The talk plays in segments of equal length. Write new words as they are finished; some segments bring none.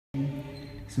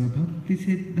स्वभक्ति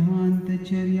सिद्धांत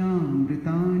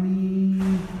चर्यामृतानि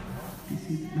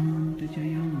सिद्धांत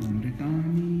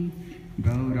चर्यामृतानि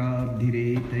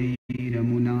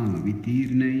गौराब्धिरेतैरमुना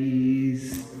वितीर्णैः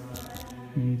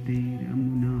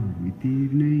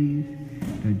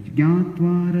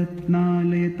तज्ज्ञात्वा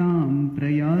रत्नालयतां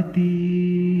प्रयाति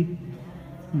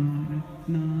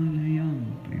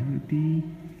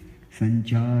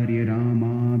संचार्य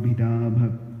रामाभिधा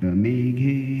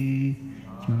भक्तमेघे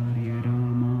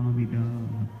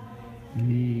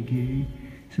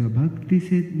स्वभक्ति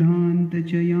सिद्धांत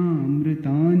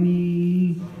चयामृतानि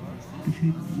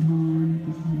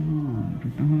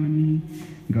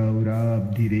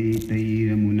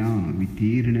गौराब्धिरेतैरमुना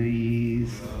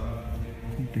वितीर्णैः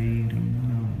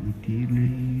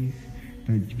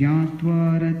तज्ज्ञात्वा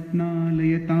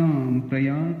रत्नालयतां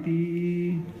प्रयाति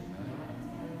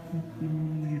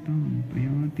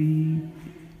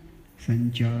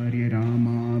संचार्य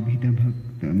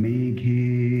रामाभिधभक्तमेघे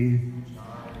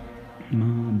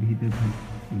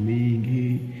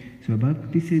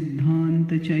स्वभक्ति सिद्धांत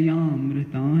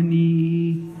चयामृतानि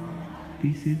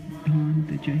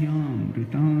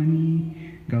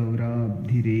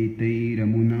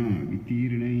गौराब्धिरेतैरमुना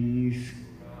वितीर्णैः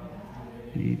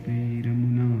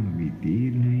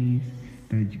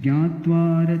तज्ज्ञात्वा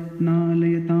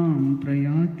रत्नालयतां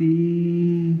प्रयाति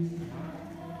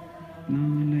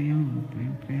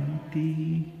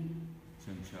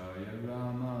संचार्य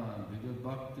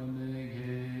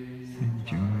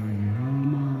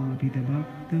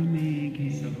रामाभिधभक्तमेघे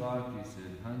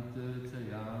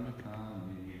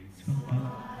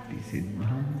स्वभक्ति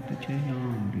सिद्धांत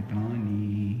चयामृतानि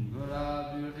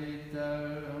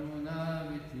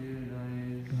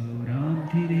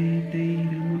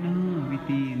गौराब्धिरेतैरमुना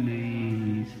वितीर्णैः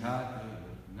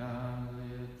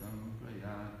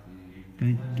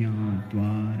तज्ज्ञात्वा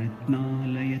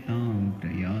रत्नालयतां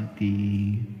प्रयाति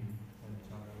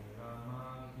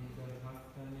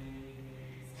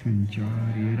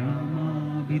संचार्य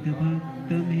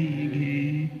रामाभिधभक्तमेघे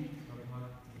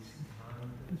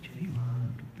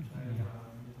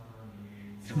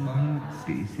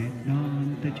स्वभक्ति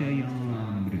सिद्धांत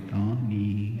चयामृतानि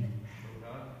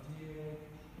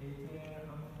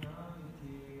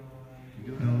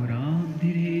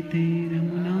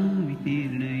गौराब्धिरेतैरमुना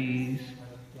वितीर्णैः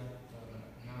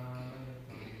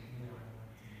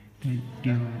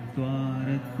तज्ज्ञात्वा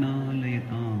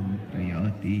रत्नालयतां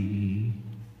प्रयाति.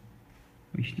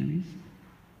 Vaishnavis.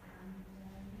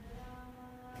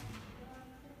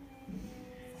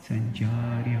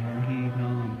 संचार्य हि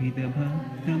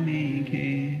गाभिदभक्तमेघे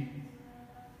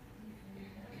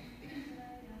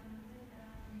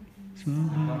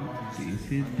स्वभक्ति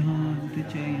सिद्धांत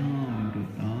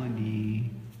चयामृतानि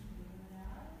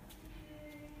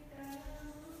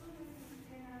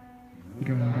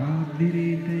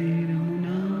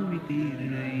गौराब्धिरेतैरमुना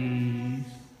वितीर्णैः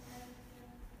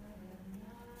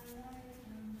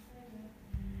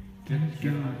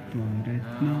तज्ज्ञात्वा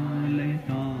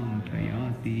रत्नालयतां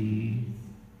प्रयाति.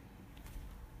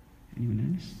 Anyone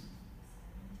else?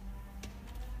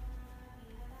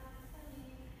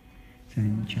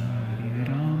 संचार्य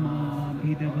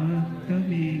रामाभिधभक्तमेघे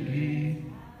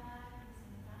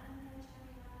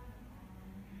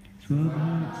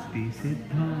स्वभक्ति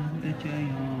सिद्धांत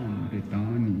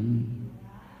चयामृतानि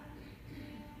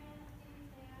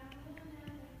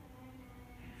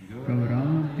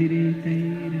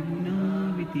गौराब्धिरेतैरमुना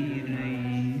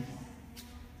वितीर्णैः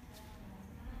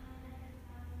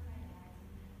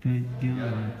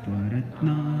तज्ज्ञात्वा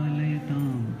रत्नालयतां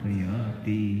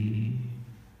प्रयाति.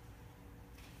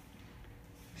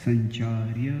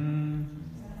 Sancharya,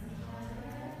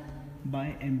 by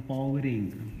empowering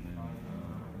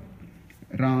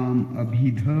Ram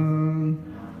Abhidha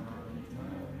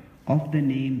of the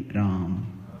name Ram,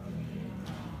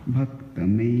 Bhakta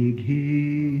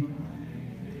Meghe,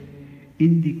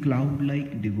 in the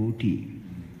cloud-like devotee,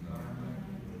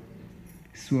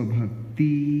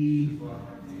 Swabhakti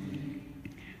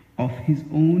of his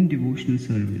own devotional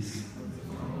service,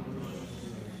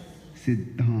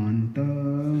 Siddhanta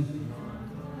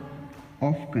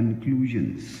of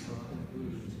conclusions,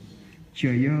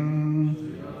 Chaya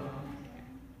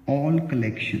all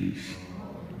collections,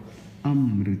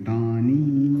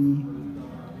 Amritani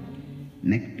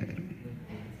nectar,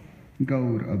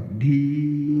 Gaur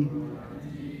Abdhi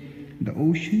the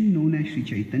ocean known as Sri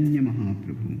Chaitanya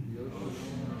Mahaprabhu,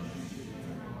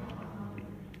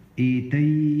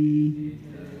 Etai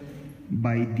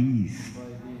by these,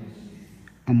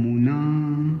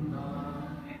 Amuna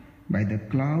by the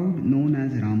cloud known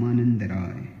as Ramananda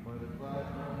Rai,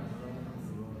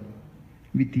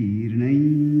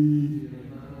 Vitirnai,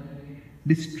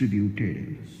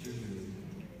 distributed,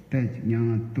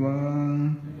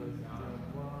 Tajñatva,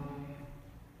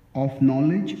 of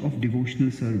knowledge of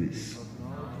devotional service.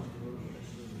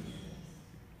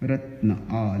 Ratna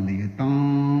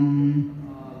Alayatam,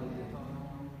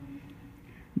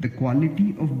 the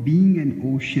quality of being an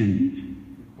ocean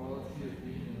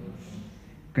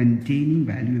containing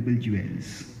valuable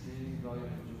jewels.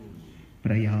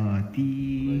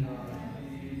 Prayati,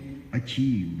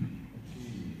 achieve.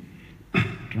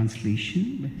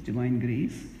 Translation by His Divine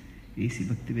Grace, A.C.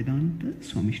 Bhaktivedanta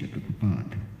Swami Srila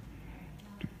Prabhupada.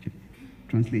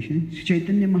 Translation: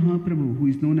 Chaitanya Mahaprabhu, who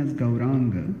is known as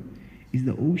Gauranga, is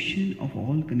the ocean of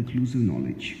all conclusive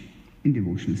knowledge in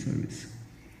devotional service.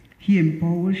 He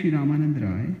empowers Sri Ramananda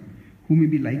Rai, who may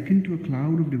be likened to a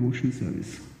cloud of devotional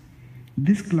service.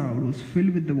 This cloud was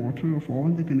filled with the water of all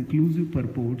the conclusive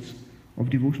purports of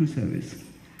devotional service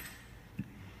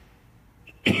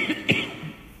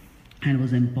and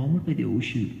was empowered by the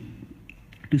ocean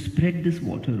to spread this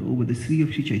water over the sea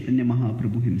of Sri Chaitanya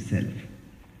Mahaprabhu himself.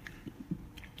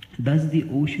 Thus the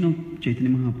ocean of Chaitanya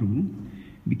Mahaprabhu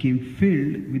became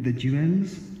filled with the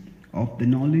jewels of the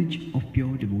knowledge of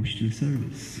pure devotional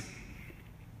service.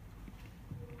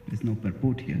 There is no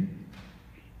purport here.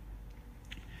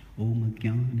 Om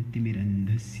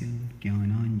Jnanatimirandhasya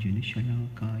Jnananjana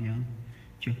Shalakaya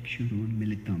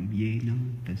Chakshurunmilitam Yena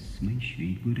Tasmai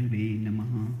Shri Gurave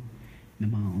Namaha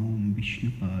Nama Om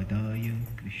Vishnupadaya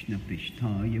Krishna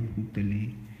Pristhaya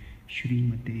Bhutale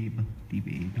Shrimate Bhakti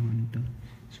Vedanta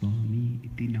Swami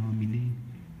Iti Namine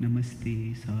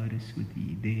Namaste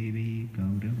Saraswati Deve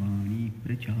Gauravani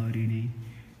Pracharine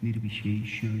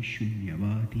Nirvishesha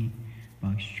Shunyavadi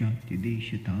Paschatya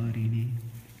Deshatarine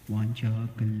Vancha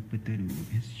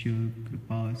Kalpatarubhyascha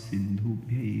Kripa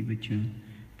Sindhubhya Evacha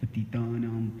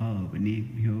Patitanam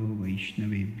Pavanebhyo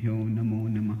Vaishnavebhyo Namo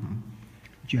Namaha.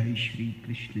 Jai Shri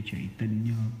Krishna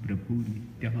Chaitanya Prabhu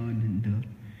Nityananda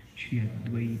Shri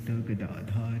Advaita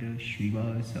Gadadhara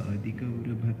Shrivasadi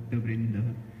Gaura Bhakta Vrinda.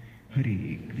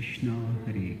 Hare Krishna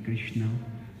Krishna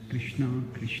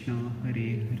Krishna Hare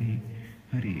Hare,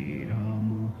 Hare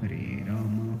Rama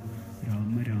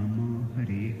Rama Rama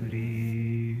Hare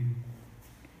Hare.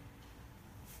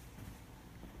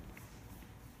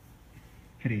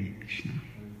 Hare Krishna.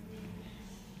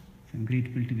 So I'm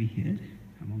grateful to be here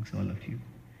amongst all of you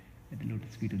at the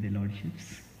lotus feet of their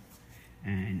lordships.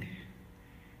 And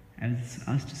I was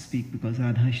asked to speak because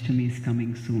Radhashtami is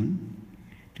coming soon,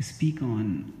 to speak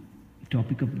on the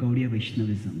topic of Gaudiya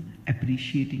Vaishnavism,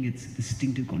 appreciating its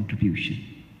distinctive contribution.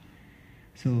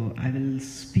 So I will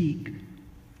speak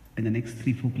in the next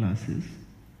 3-4 classes,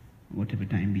 whatever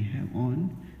time we have,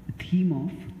 on the theme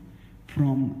of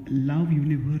from love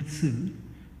universal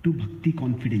to bhakti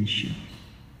confidential.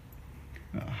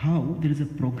 How there is a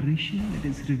progression that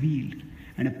is revealed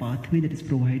and a pathway that is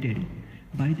provided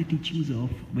by the teachings of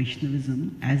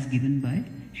Vaishnavism as given by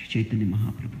Sri Chaitanya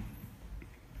Mahaprabhu.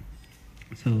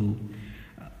 So,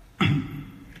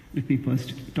 let me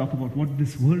first talk about what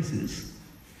this verse is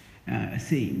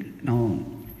saying. Now,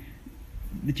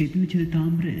 the Chaitanya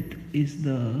Charitamrita is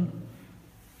the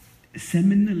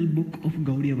seminal book of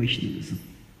Gaudiya Vaishnavism.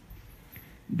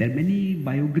 There are many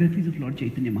biographies of Lord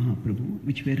Chaitanya Mahaprabhu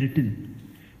which were written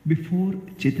before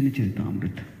Chaitanya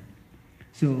Charitamrita.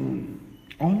 So,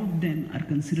 all of them are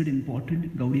considered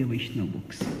important Gaudiya Vaishnava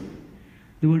books.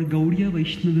 The word Gaudiya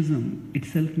Vaishnavism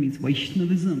itself means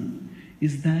Vaishnavism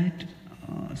is that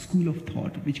school of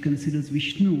thought which considers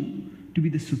Vishnu to be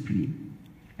the supreme.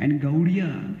 And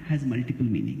Gaudiya has multiple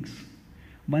meanings.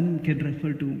 One can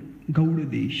refer to Gauda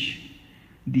Desh,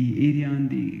 the area on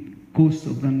the coast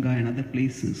of Ganga and other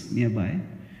places nearby,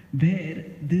 where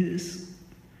this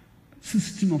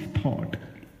system of thought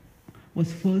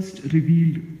was first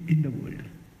revealed in the world.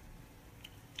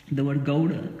 The word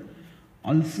Gauda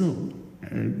also,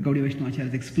 Gaudiya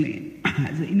Vaishnavacharya explained,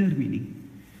 has an inner meaning.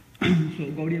 So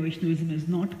Gaudiya Vaishnavism is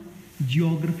not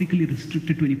geographically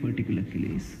restricted to any particular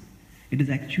place. It is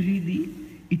actually the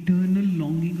eternal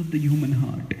longing of the human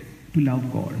heart to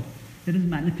love God that is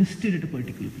manifested at a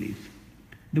particular place.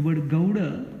 The word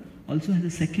Gauda also has a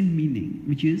second meaning,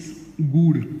 which is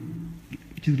Gud,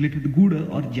 which is related to Guda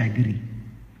or Jaggery.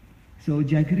 So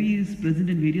Jaggery is present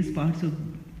in various parts of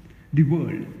the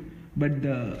world, but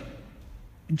the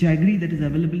Jaggery that is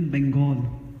available in Bengal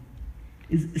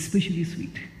is especially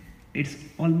sweet. It's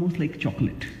almost like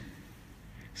chocolate.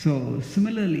 So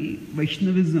similarly,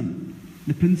 Vaishnavism,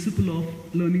 the principle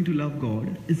of learning to love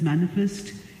God, is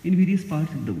manifest in various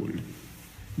parts of the world.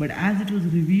 But as it was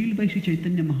revealed by Sri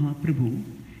Chaitanya Mahaprabhu,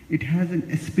 it has an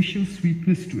especial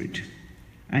sweetness to it.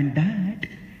 And that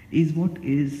is what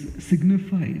is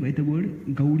signified by the word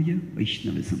Gaudiya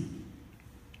Vaishnavism.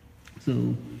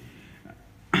 So,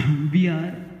 we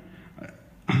are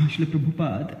Srila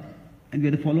Prabhupada, and we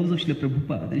are the followers of Srila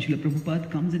Prabhupada, and Srila Prabhupada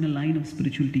comes in a line of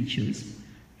spiritual teachers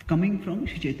coming from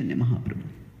Sri Chaitanya Mahaprabhu.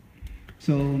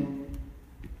 So,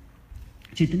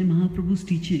 Chaitanya Mahaprabhu's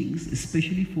teachings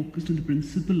especially focused on the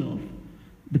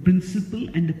principle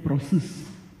and the process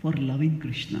for loving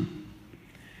Krishna.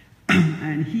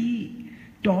 And he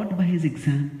taught by his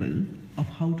example of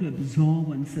how to absorb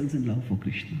oneself in love for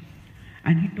Krishna.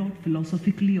 And he taught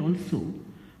philosophically also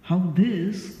how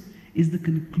this is the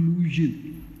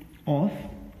conclusion of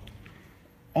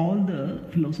all the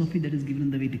philosophy that is given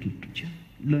in the Vedic literature.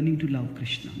 Learning to love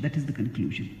Krishna, that is the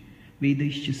conclusion.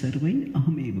 Vedaischa sarvai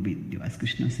aham eva vedyo, as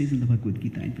Krishna says in the Bhagavad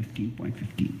Gita in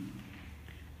 15.15.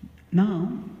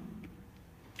 Now,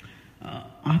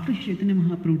 after Chaitanya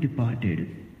Mahaprabhu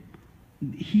departed,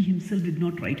 he himself did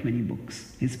not write many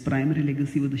books. His primary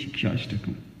legacy was the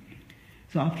Shikshastakam.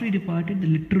 So after he departed, the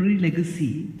literary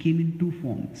legacy came in two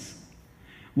forms.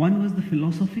 One was the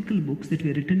philosophical books that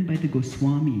were written by the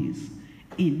Goswamis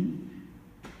in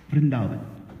Vrindavan.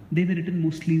 They were written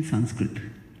mostly in Sanskrit.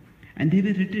 And they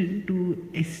were written to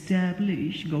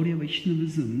establish Gaudiya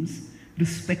Vaishnavism's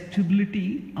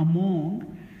respectability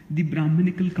among the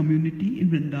Brahminical community in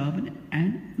Vrindavan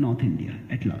and North India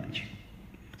at large.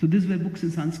 So these were books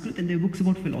in Sanskrit, and they were books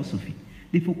about philosophy.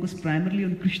 They focused primarily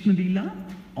on Krishna Leela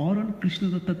or on Krishna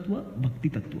Tattva, Bhakti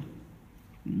Tattva.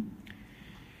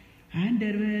 And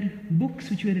there were books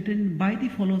which were written by the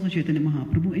followers of Chaitanya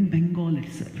Mahaprabhu in Bengal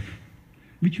itself,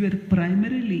 which were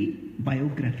primarily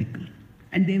biographical.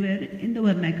 And they were in the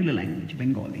vernacular language,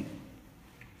 Bengali.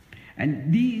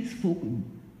 And these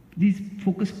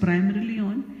focus primarily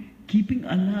on keeping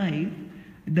alive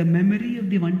the memory of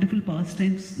the wonderful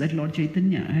pastimes that Lord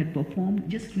Chaitanya had performed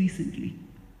just recently.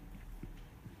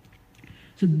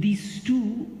 So these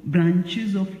two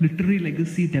branches of literary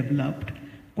legacy developed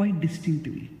quite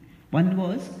distinctively. One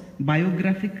was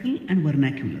biographical and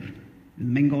vernacular,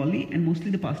 Bengali, and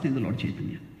mostly the pastimes of Lord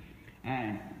Chaitanya.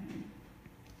 And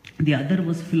the other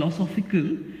was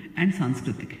philosophical and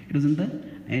Sanskritic.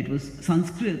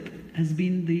 Sanskrit has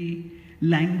been the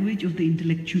language of the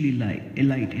intellectual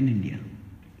elite in India.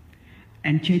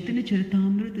 And Chaitanya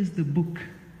Charitamrita is the book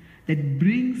that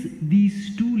brings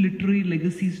these two literary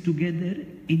legacies together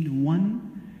in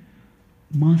one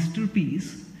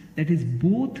masterpiece that is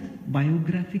both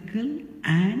biographical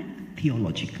and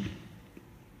theological.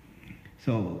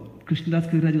 So, Krishnadas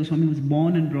Kaviraj Goswami was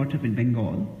born and brought up in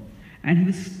Bengal, and he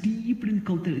was steeped in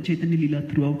Chaitanya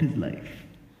Leela throughout his life.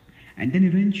 And then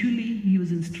eventually he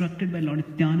was instructed by Lord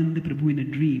Nityananda Prabhu in a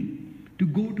dream to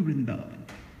go to Vrindavan.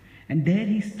 And there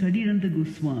he studied under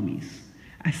Goswamis,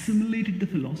 assimilated the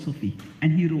philosophy,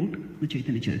 and he wrote the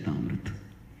Chaitanya Charitamrita,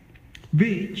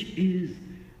 which is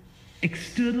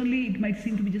externally, it might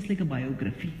seem to be just like a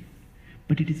biography,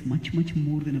 but it is much, much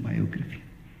more than a biography.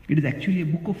 It is actually a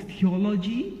book of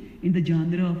theology in the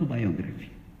genre of a biography.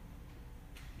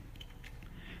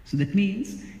 So that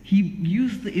means he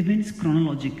used the events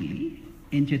chronologically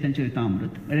in Chaitanya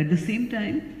Charitamrita, but at the same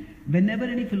time, whenever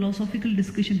any philosophical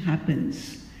discussion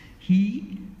happens,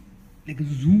 he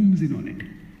zooms in on it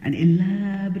and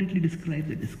elaborately describes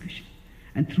the discussion.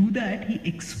 And through that, he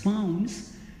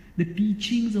expounds the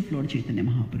teachings of Lord Chaitanya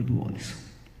Mahaprabhu also.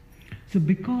 So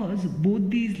because both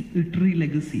these literary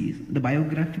legacies, the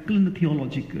biographical and the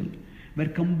theological, were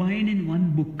combined in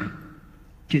one book,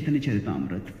 Chaitanya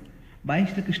Charitamrita, by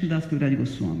Sri Krishnadas Kaviraj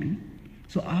Goswami.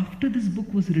 So after this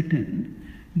book was written,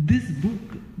 this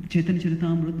book, Chaitanya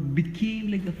Charitamrita,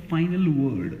 became like the final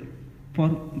word for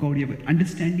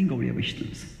understanding Gaudiya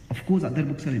Vaishnavism. Of course, other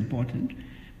books are important,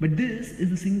 but this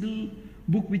is a single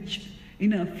book which,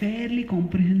 in a fairly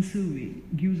comprehensive way,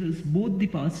 gives us both the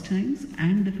pastimes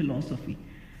and the philosophy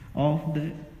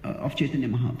of Chaitanya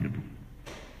Mahaprabhu.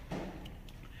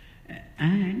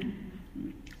 And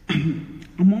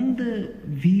among the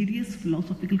various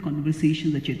philosophical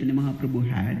conversations that Chaitanya Mahaprabhu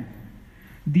had,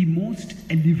 the most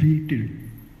elevated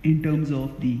in terms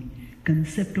of the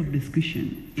concept of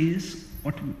discussion is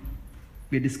what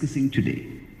we are discussing today.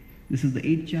 This is the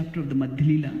 8th chapter of the Madhya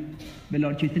Leela, where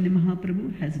Lord Chaitanya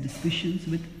Mahaprabhu has discussions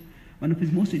with one of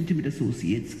his most intimate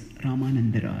associates,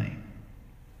 Ramananda Rai.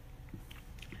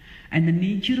 And the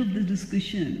nature of this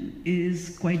discussion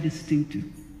is quite distinctive.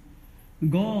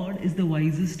 God is the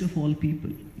wisest of all people.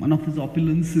 One of his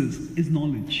opulences is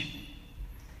knowledge.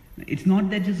 It's not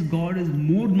that just God is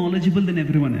more knowledgeable than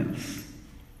everyone else.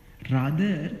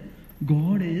 Rather,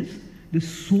 God is the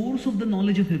source of the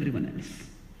knowledge of everyone else.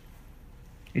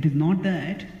 It is not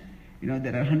that,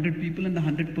 there are 100 people and the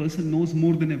 100th person knows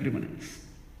more than everyone else.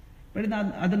 But the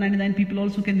other 99 people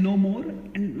also can know more,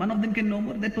 and one of them can know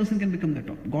more, that person can become the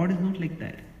top. God is not like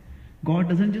that. God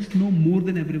doesn't just know more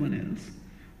than everyone else.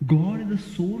 God is the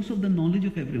source of the knowledge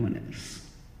of everyone else.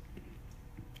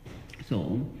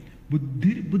 So,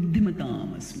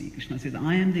 buddhimatam asmi. Krishna says,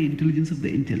 I am the intelligence of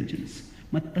the intelligence.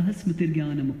 Mattah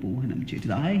smitirgyanam apohanam chet.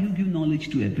 I who give knowledge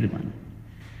to everyone.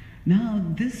 Now,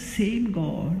 this same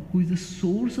God, who is the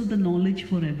source of the knowledge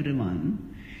for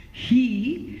everyone,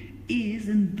 he is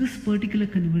in this particular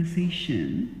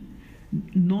conversation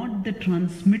not the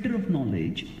transmitter of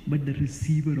knowledge, but the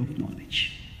receiver of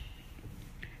knowledge.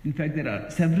 In fact, there are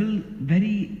several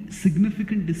very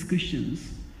significant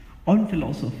discussions on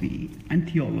philosophy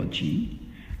and theology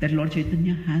that Lord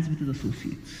Chaitanya has with his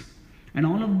associates. And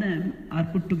all of them are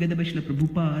put together by Srila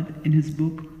Prabhupada in his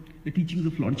book, The Teachings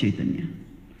of Lord Chaitanya.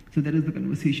 So there is the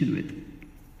conversation with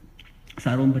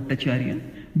Sarvam Bhattacharya,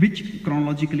 which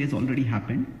chronologically has already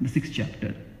happened, the 6th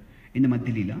chapter in the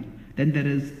Madhya Leela. Then there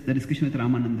is the discussion with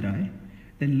Ramanand Rai.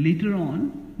 Then later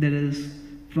on, there is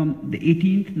from the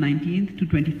 18th, 19th to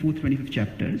 24th, 25th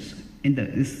chapters in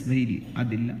this very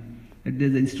Adilla. There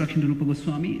is the instruction to Rupa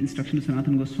Goswami, instruction to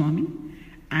Sanatana Goswami,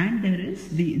 and there is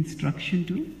the instruction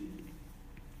to,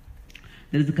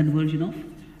 there is the conversion of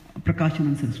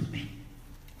Prakashanand Saraswati.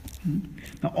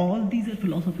 Now all these are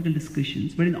philosophical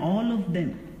discussions, but in all of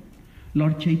them,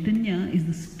 Lord Chaitanya is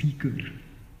the speaker.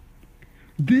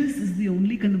 This is the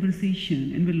only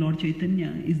conversation in which Lord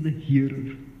Chaitanya is the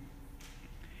hearer.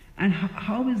 And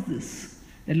how is this?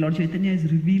 That Lord Chaitanya is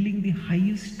revealing the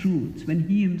highest truths when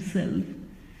he himself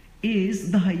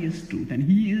is the highest truth and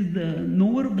he is the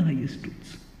knower of the highest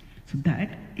truths. So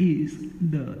that is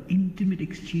the intimate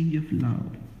exchange of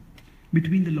love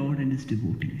between the Lord and his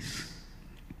devotees.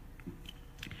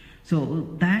 So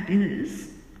that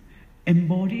is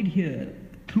embodied here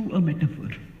through a metaphor.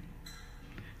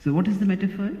 So what is the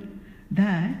metaphor?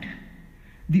 That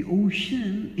the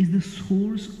ocean is the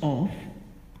source of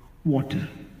water.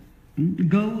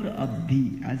 Gaur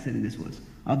Abdi, as said in this verse.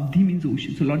 Abdi means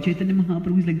ocean. So Lord Chaitanya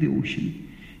Mahaprabhu is like the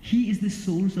ocean. He is the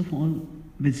source of all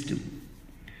wisdom.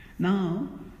 Now,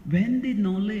 when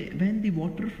the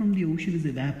water from the ocean is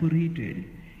evaporated,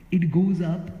 it goes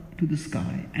up to the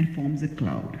sky and forms a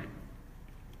cloud.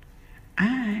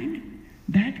 And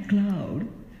that cloud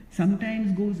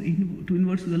sometimes goes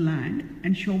inwards to the land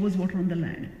and showers water on the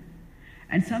land.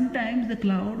 And sometimes the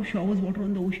cloud showers water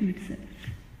on the ocean itself.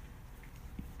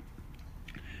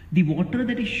 The water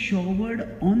that is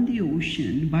showered on the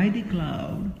ocean by the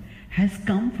cloud has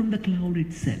come from the cloud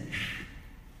itself.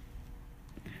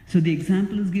 So the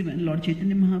example is given, Lord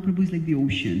Chaitanya Mahaprabhu is like the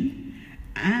ocean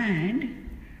and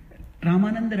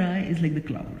Ramananda Rai is like the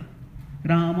cloud.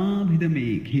 Rama Bhida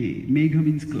Meghe. Megha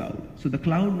means cloud. So the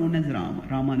cloud known as Rama,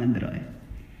 Ramananda Rai.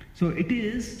 So it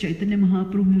is Chaitanya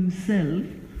Mahaprabhu himself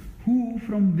who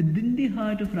from within the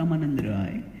heart of Ramananda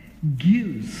Rai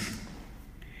gives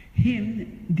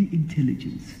him the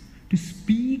intelligence to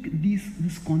speak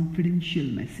this confidential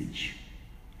message.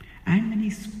 And when he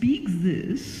speaks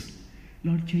this,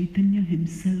 Lord Chaitanya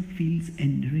himself feels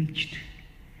enriched.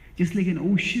 Just like an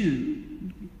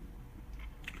ocean,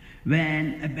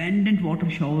 when abundant water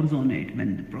showers on it,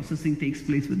 when the processing takes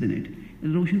place within it,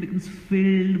 the ocean becomes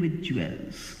filled with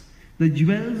jewels. The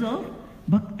jewels of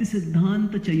Bhakti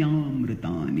Siddhanta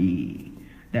Chayamritani.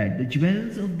 That the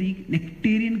jewels of the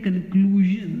nectarian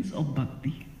conclusions of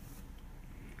Bhakti.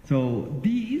 So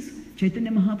these,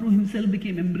 Chaitanya Mahaprabhu himself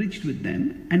became enriched with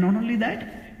them. And not only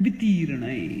that,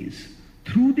 Vitiranays.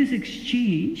 Through this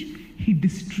exchange, he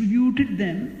distributed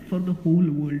them for the whole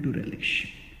world to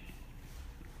relish.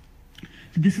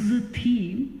 So this is a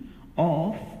theme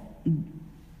of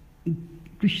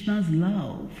Krishna's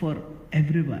love for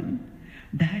everyone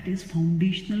that is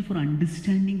foundational for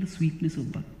understanding the sweetness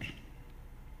of Bhakti.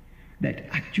 That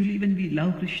actually when we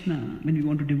love Krishna, when we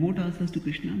want to devote ourselves to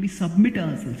Krishna, we submit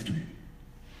ourselves to him.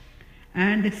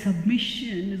 And that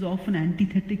submission is often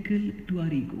antithetical to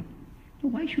our ego. So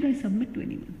why should I submit to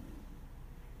anyone?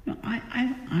 No,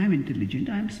 I am intelligent,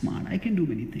 I am smart, I can do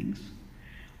many things.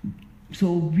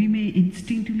 So we may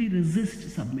instinctively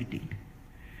resist submitting.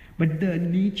 But the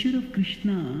nature of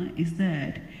Krishna is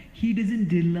that he doesn't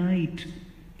delight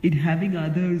in having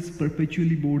others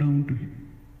perpetually bow down to him.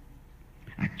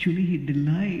 Actually, he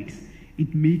delights in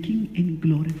making and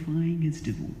glorifying his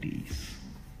devotees.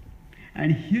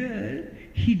 And here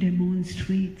he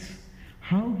demonstrates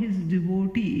how his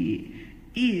devotee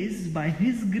is, by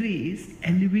his grace,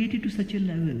 elevated to such a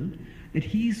level that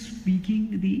he is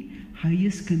speaking the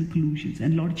highest conclusions.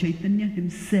 And Lord Chaitanya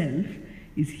himself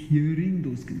is hearing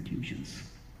those conclusions.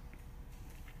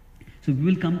 So we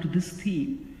will come to this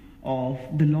theme of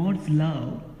the Lord's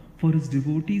love for his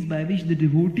devotees, by which the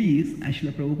devotees, as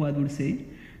Srila Prabhupada would say,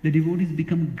 the devotees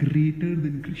become greater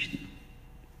than Krishna.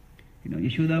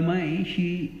 Yashoda Mai,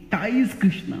 she ties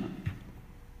Krishna up.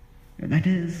 That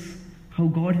is how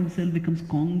God himself becomes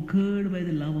conquered by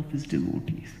the love of his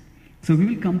devotees. So we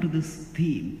will come to this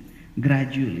theme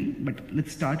gradually, but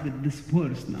let's start with this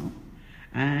verse now.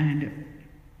 And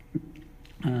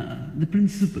the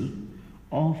principle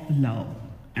of love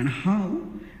and how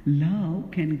love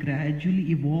can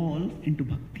gradually evolve into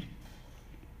bhakti.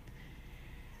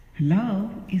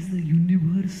 Love is the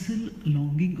universal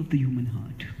longing of the human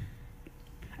heart.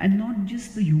 And not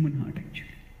just the human heart actually.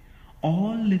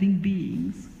 All living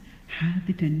beings have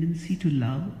the tendency to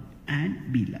love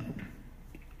and be loved.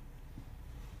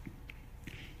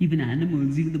 Even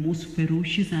animals, even the most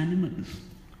ferocious animals,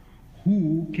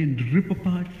 who can rip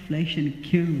apart flesh and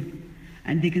kill,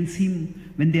 and they can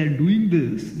seem, when they are doing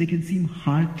this, they can seem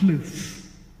heartless.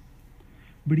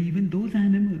 But even those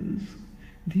animals,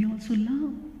 they also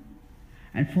love.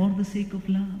 And for the sake of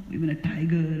love, even a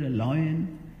tiger, a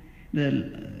lion,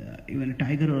 even a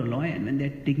tiger or a lion, when they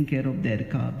are taking care of their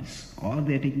cubs or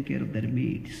they are taking care of their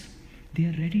mates, they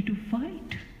are ready to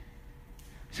fight.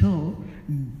 So,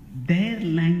 their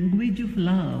language of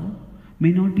love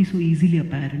may not be so easily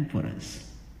apparent for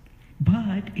us,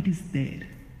 but it is there.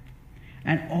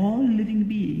 And all living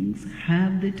beings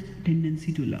have that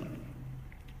tendency to love.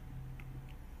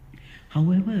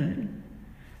 However,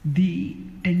 the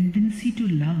tendency to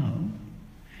love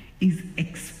is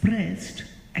expressed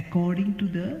according to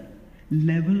the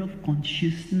level of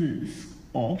consciousness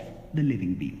of the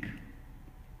living being.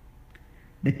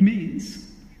 That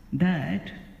means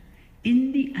that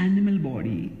in the animal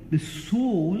body, the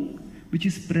soul which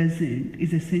is present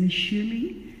is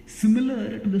essentially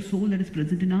similar to the soul that is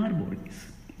present in our bodies.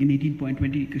 In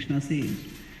 18.20, Krishna says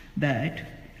that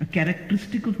a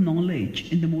characteristic of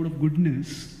knowledge in the mode of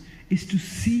goodness is to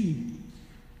see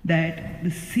that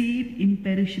the same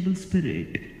imperishable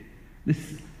spirit,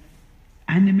 this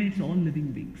animates all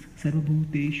living beings.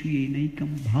 Sarvabhuteshu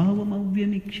yenaikam bhavam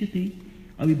avyamikshate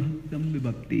avibhaktam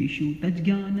vibhakteshu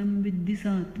tajjnanam viddhi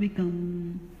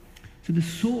satvikam. So the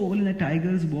soul in a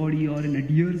tiger's body or in a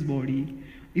deer's body,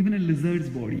 even a lizard's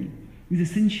body, is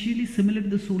essentially similar to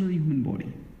the soul of the human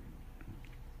body.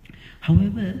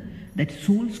 However, that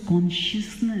soul's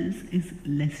consciousness is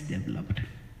less developed.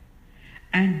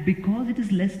 And because it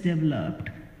is less developed,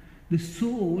 the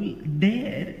soul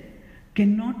there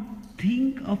cannot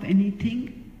think of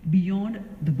anything beyond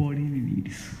the bodily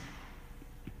needs.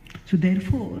 So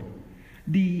therefore,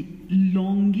 the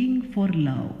longing for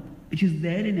love, which is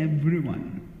there in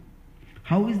everyone,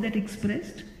 how is that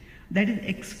expressed? That is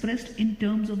expressed in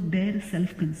terms of their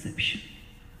self-conception.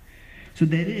 So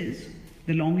there is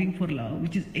the longing for love,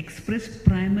 which is expressed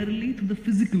primarily through the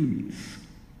physical means.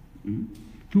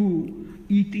 Through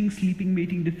eating, sleeping,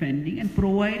 mating, defending, and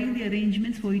providing the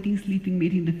arrangements for eating, sleeping,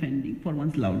 mating, defending for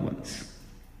one's loved ones.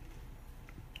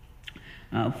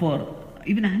 For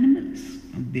even animals,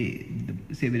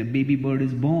 say when a baby bird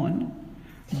is born,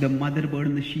 the mother bird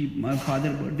and the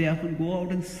father bird, they often go out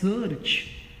and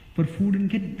search for food and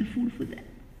get the food for them.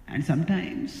 And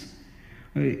sometimes,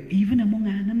 even among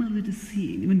animals it is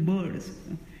seen, even birds,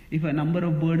 if a number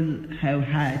of birds have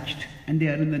hatched and they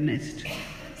are in the nest,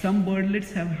 some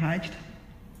birdlets have hatched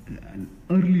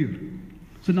earlier.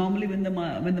 So normally when the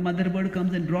mother bird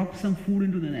comes and drops some food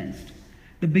into the nest,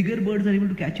 the bigger birds are able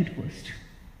to catch it first.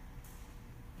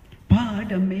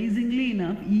 But amazingly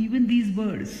enough, even these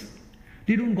birds,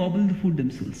 they don't gobble the food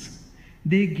themselves.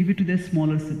 They give it to their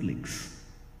smaller siblings.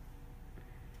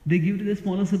 They give it to their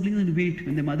smaller siblings and wait.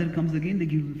 When the mother comes again, they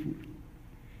give the food.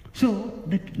 So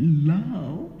that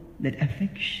love, that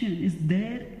affection is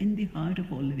there in the heart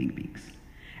of all living beings.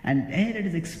 And there it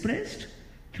is expressed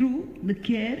through the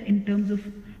care in terms of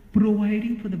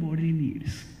providing for the bodily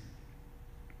needs.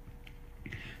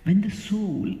 When the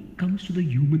soul comes to the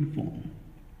human form,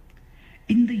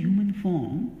 in the human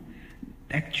form,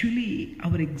 actually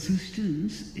our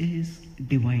existence is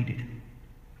divided.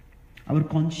 Our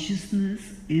consciousness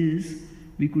is,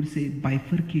 we could say,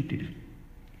 bifurcated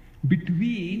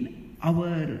between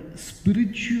our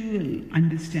spiritual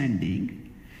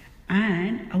understanding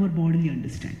and our bodily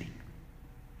understanding.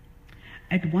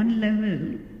 At one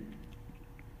level,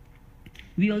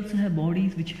 we also have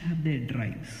bodies which have their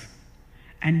drives.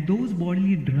 And those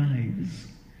bodily drives,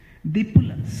 they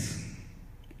pull us.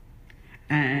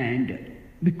 And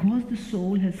because the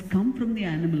soul has come from the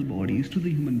animal bodies to the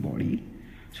human body,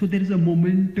 so there is a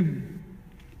momentum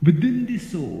within the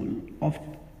soul of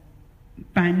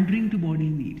pandering to bodily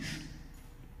needs.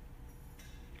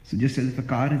 So just as if a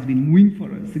car has been moving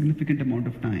for a significant amount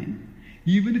of time,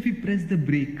 even if we press the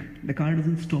brake, the car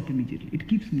doesn't stop immediately. It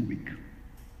keeps moving.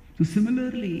 So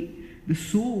similarly, the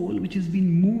soul which has been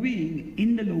moving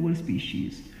in the lower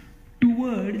species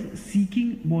towards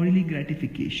seeking bodily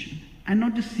gratification, and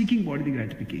not just seeking bodily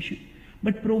gratification,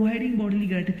 but providing bodily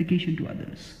gratification to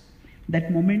others.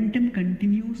 That momentum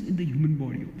continues in the human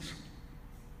body also.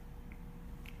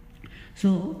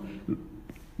 So,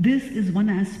 this is one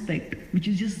aspect which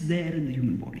is just there in the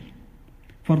human body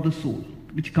for the soul,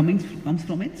 which comes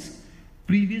from its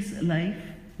previous life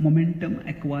momentum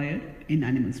acquired in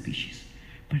animal species.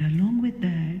 But along with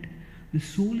that, the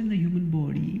soul in the human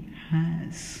body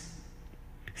has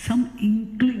some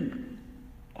inkling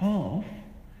of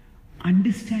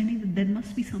understanding that there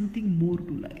must be something more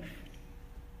to life.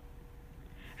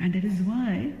 And that is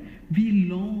why we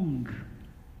long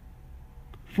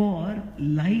for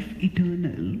life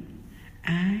eternal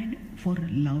and for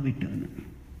love eternal.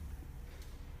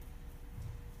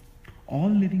 All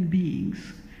living beings,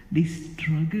 they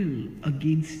struggle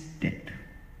against death.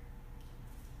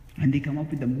 And they come up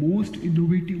with the most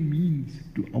innovative means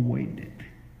to avoid death.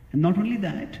 And not only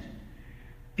that,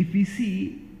 if we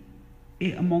see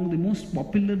among the most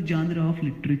popular genre of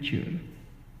literature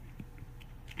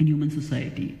in human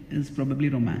society is probably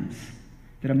romance.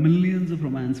 There are millions of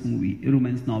romance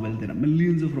novels, there are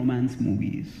millions of romance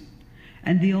movies.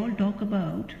 And they all talk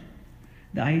about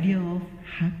the idea of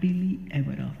happily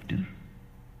ever after.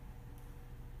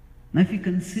 Now if you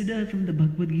consider from the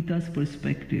Bhagavad Gita's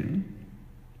perspective,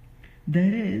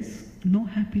 there is no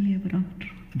happily ever after.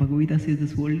 The Bhagavad Gita says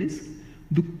this world is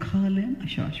dukkhalayam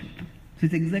ashashvatam. So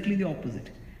it's exactly the opposite.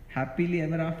 Happily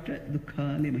ever after,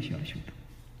 dukkhalayam ashashvatam.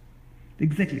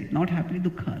 Exactly, not happily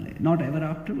dukkhalayam, not ever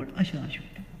after, but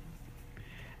ashashvatam.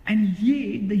 And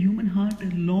yet the human heart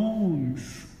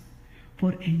longs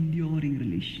for enduring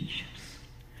relationships.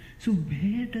 So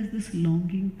where does this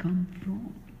longing come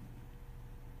from?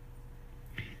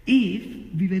 If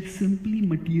we were simply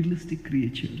materialistic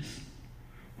creatures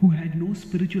who had no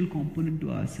spiritual component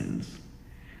to ourselves,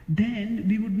 then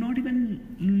we would not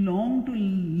even long to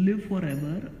live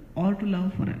forever or to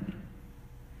love forever.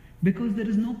 Because there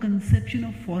is no conception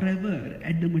of forever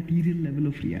at the material level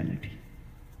of reality.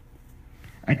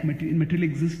 In material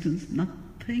existence,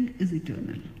 nothing is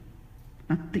eternal.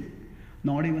 Nothing.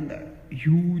 Not even the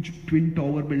huge twin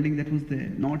tower building that was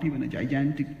there, not even a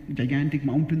gigantic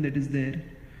mountain that is there,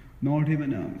 not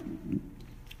even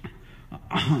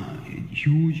a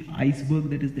huge iceberg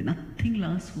that is there. Nothing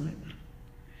lasts forever.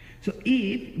 So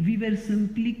if we were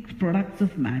simply products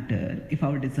of matter, if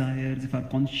our desires, if our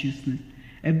consciousness,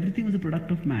 everything was a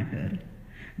product of matter,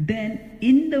 then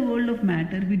in the world of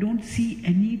matter, we don't see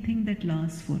anything that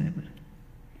lasts forever.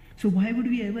 So why would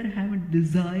we ever have a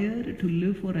desire to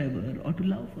live forever or to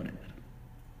love forever?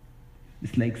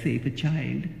 It's like, say, if a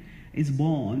child is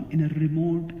born in a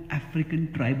remote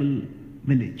African tribal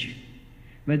village,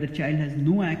 where the child has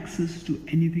no access to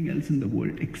anything else in the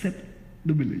world except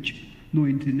the village. No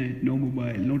internet, no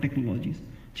mobile, no technologies.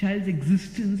 Child's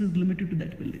existence is limited to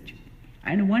that village.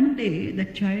 And one day,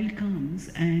 that child comes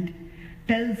and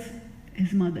tells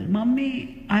his mother,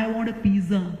 "Mummy, I want a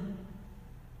pizza."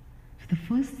 So the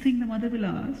first thing the mother will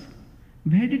ask,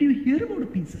 where did you hear about a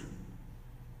pizza?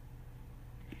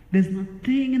 There's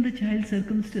nothing in the child's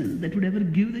circumstance that would ever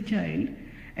give the child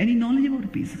any knowledge about a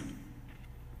pizza.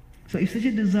 So if such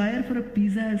a desire for a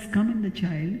pizza has come in the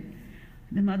child,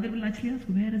 the mother will actually ask,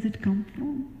 where does it come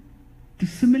from? So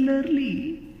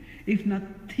similarly, if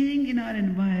nothing in our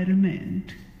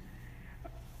environment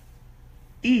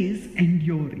is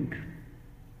enduring,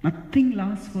 nothing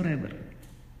lasts forever,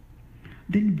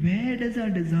 then where does our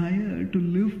desire to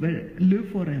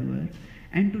live forever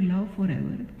and to love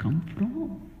forever come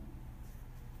from?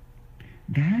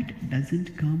 That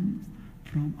doesn't come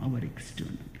from our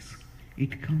externals.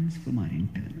 It comes from our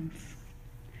internals.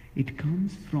 It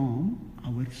comes from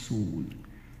our soul.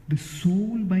 The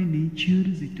soul by nature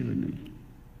is eternal.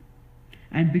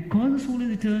 And because the soul is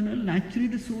eternal, naturally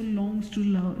the soul longs to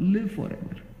live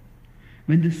forever.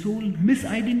 When the soul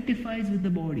misidentifies with the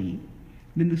body,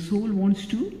 then the soul wants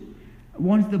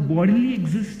the bodily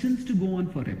existence to go on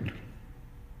forever.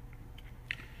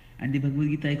 And the Bhagavad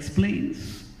Gita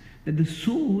explains that the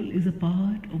soul is a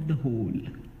part of the whole.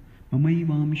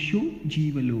 Mamaivamsho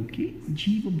jiva loke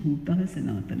jiva bhutah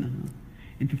sanatanaha.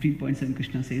 In 15.7,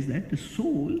 Krishna says that the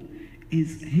soul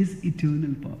is his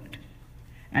eternal part.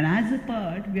 And as a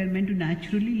part, we are meant to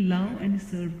naturally love and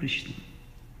serve Krishna.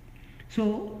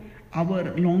 So,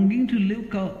 our longing to live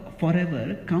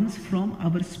forever comes from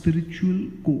our spiritual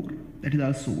core, that is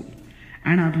our soul.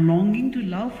 And our longing to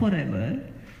love forever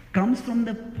comes from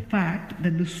the fact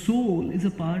that the soul is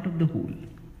a part of the whole.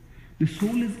 The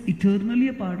soul is eternally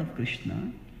a part of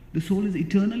Krishna, The soul is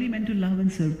eternally meant to love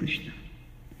and serve Krishna.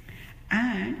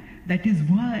 And that is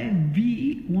why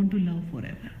we want to love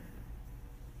forever.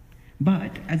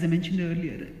 But, as I mentioned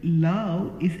earlier,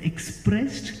 love is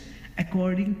expressed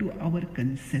according to our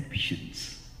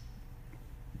conceptions.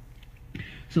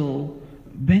 So,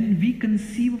 when we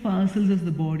conceive of ourselves as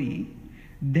the body,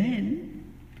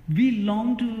 then we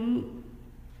long to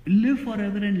live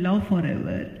forever and love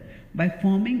forever by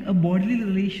forming a bodily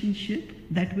relationship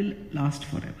that will last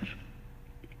forever.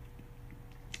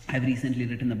 I've recently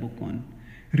written a book on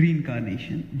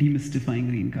reincarnation,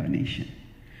 demystifying reincarnation.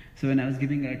 So when I was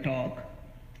giving a talk,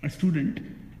 a student,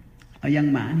 a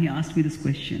young man, he asked me this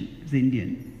question, he's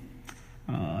Indian.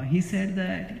 He said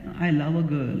that, I love a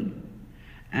girl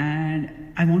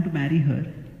and I want to marry her,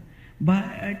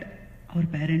 but our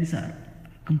parents are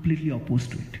completely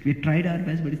opposed to it. We tried our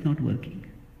best, but it's not working.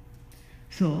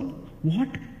 So, what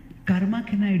karma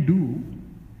can I do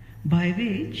by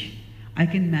which I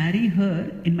can marry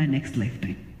her in my next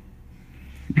lifetime?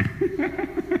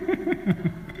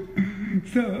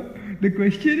 So, the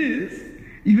question is,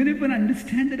 even if one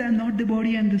understands that I am not the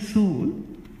body, I am the soul,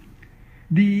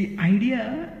 the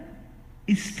idea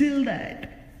is still that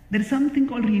there is something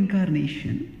called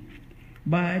reincarnation,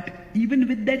 but even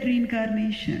with that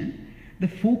reincarnation, the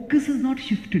focus is not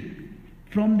shifted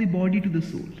from the body to the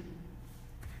soul.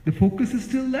 The focus is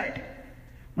still that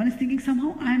one is thinking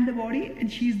somehow I am the body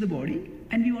and she is the body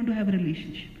and we want to have a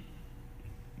relationship.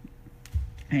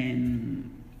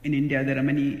 And in India there are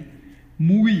many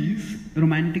movies,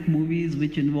 romantic movies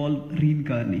which involve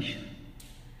reincarnation.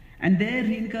 And there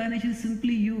reincarnation is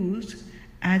simply used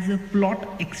as a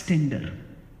plot extender.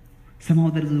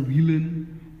 Somehow there is a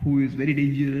villain who is very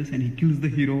dangerous and he kills the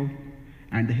hero,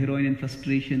 and the heroine in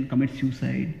frustration commits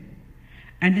suicide.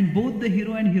 And then both the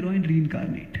hero and heroine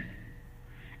reincarnate.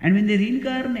 And when they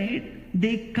reincarnate,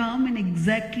 they come in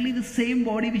exactly the same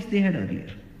body which they had earlier.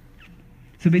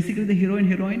 So basically the hero and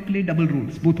heroine play double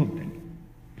roles, both of them.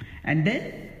 And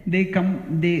then they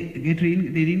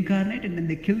reincarnate and then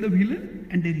they kill the villain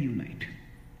and they reunite.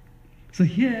 So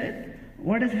here,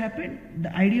 what has happened?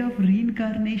 The idea of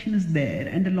reincarnation is there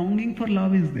and the longing for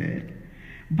love is there.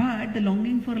 But the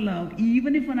longing for love,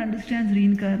 even if one understands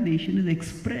reincarnation, is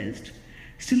expressed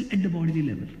still at the bodily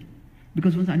level.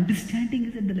 Because one's understanding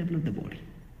is at the level of the body.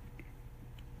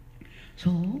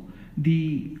 So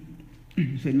in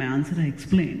my answer I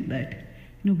explained that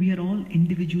we are all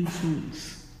individual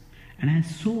souls. And as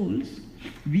souls,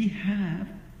 we have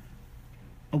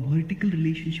a vertical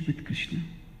relationship with Krishna,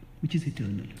 which is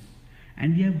eternal.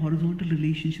 And we have horizontal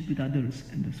relationship with others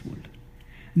in this world.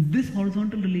 These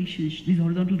horizontal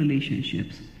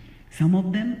relationships, some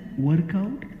of them work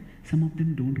out, some of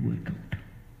them don't work out.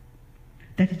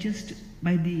 That is just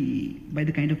by the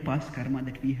kind of past karma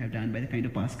that we have done, by the kind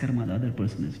of past karma the other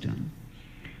person has done.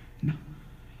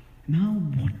 Now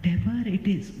whatever it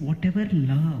is, whatever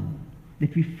love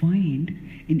that we find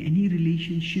in any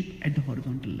relationship at the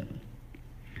horizontal level,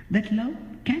 that love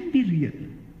can be real,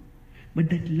 but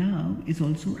that love is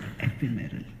also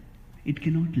ephemeral. It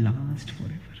cannot last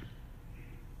forever.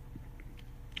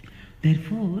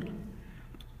 Therefore,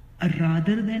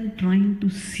 rather than trying to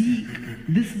seek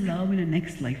this love in a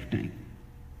next lifetime,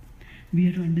 we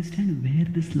have to understand where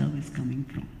this love is coming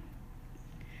from.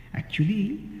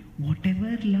 Actually,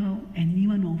 whatever love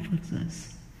anyone offers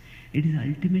us, it is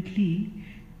ultimately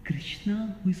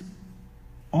Krishna who is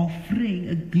offering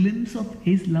a glimpse of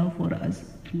his love for us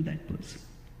through that person.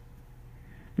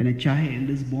 When a child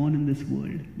is born in this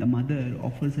world, the mother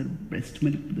offers her breast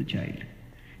milk to the child.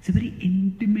 It's a very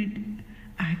intimate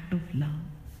act of love.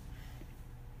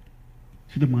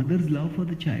 So the mother's love for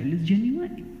the child is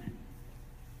genuine.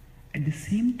 At the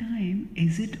same time,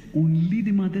 is it only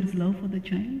the mother's love for the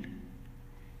child?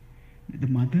 The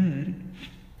mother,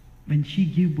 when she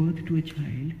gave birth to a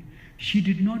child, she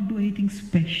did not do anything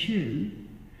special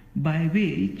by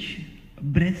which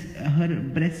her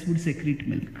breast would secrete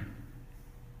milk.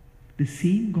 The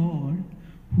same God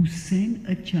who sent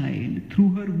a child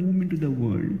through her womb into the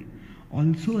world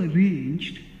also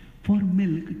arranged for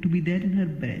milk to be there in her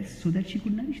breast so that she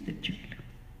could nourish that child.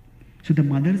 So the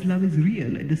mother's love is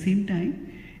real. At the same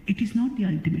time, it is not the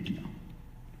ultimate love.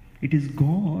 It is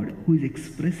God who is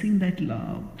expressing that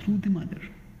love through the mother.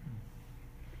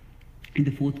 In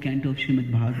the 4th canto of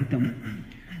Srimad Bhagavatam,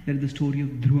 there is the story of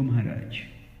Dhruva Maharaj.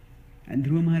 And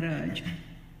Dhruva Maharaj's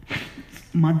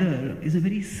mother is a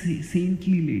very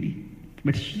saintly lady,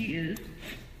 but she is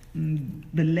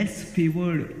the less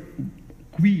favored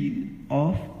queen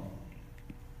of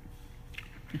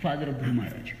the father of Dhruva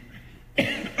Maharaj.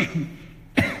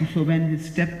 So when his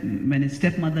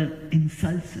stepmother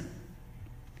insults him,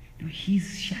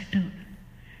 He's shattered.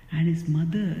 And his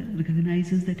mother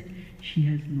recognizes that she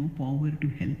has no power to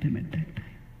help him at that time.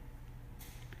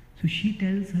 So she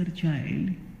tells her child,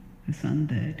 her son,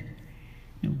 that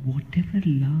whatever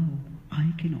love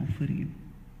I can offer you,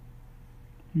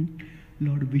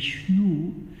 Lord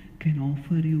Vishnu can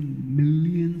offer you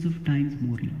millions of times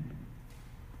more love.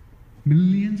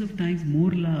 Millions of times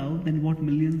more love than what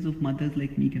millions of mothers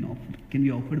like me can offer, can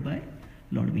be offered by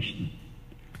Lord Vishnu.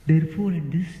 Therefore,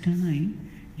 at this time,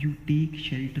 you take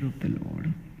shelter of the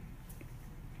Lord.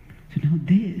 So now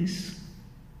this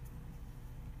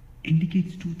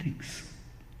indicates two things.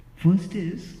 First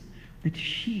is that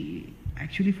she,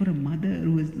 actually for a mother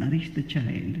who has nourished the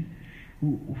child,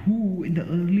 who in the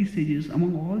early stages,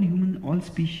 among all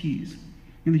species,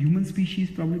 in the human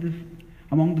species, probably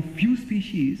among the few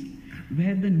species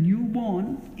where the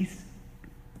newborn is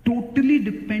totally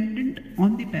dependent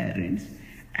on the parents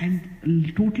and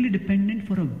totally dependent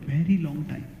for a very long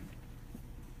time.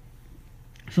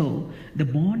 So the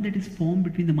bond that is formed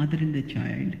between the mother and the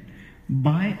child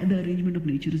by the arrangement of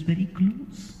nature is very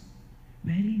close,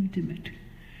 very intimate.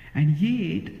 And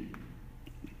yet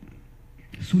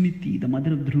Suniti, the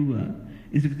mother of Dhruva,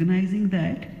 is recognizing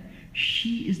that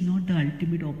she is not the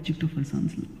ultimate object of her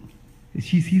son's love.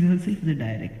 She sees herself as a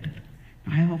director.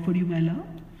 I have offered you my love,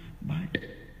 but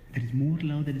there is more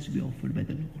love that is to be offered by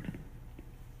the Lord.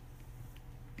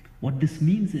 What this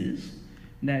means is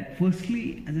that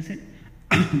firstly, as I said,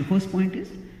 the first point is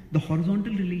the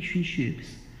horizontal relationships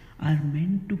are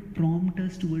meant to prompt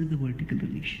us towards the vertical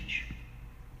relationship.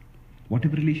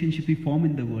 Whatever relationship we form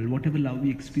in the world, whatever love we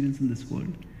experience in this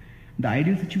world, the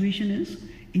ideal situation is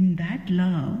in that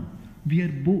love we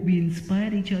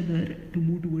inspire each other to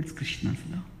move towards Krishna's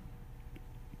love.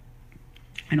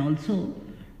 And also,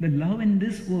 the love in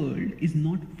this world is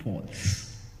not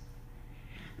false.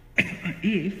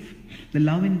 If the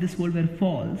love in this world were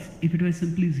false, if it were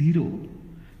simply zero,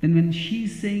 then when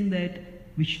she's saying that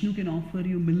Vishnu can offer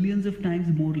you millions of times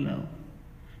more love,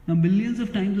 now millions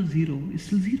of times of zero is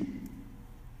still zero.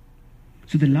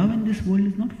 So the love in this world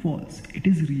is not false, it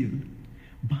is real,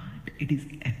 but it is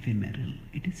ephemeral,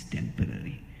 it is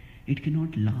temporary, it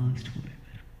cannot last forever.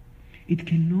 It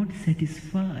cannot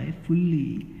satisfy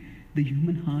fully the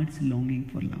human heart's longing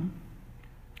for love.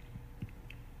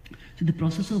 So the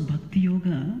process of Bhakti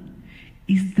Yoga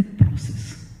is the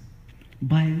process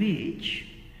by which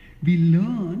we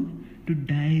learn to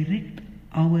direct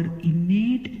our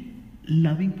innate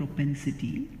loving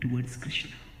propensity towards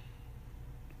Krishna.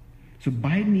 So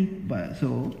by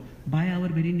our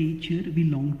very nature, we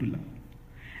long to love.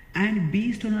 And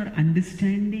based on our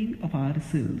understanding of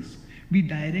ourselves, we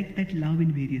direct that love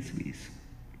in various ways.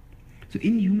 So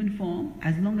in human form,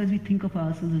 as long as we think of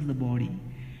ourselves as the body,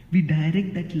 we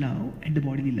direct that love at the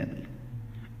bodily level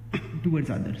towards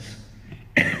others.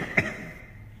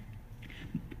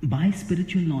 By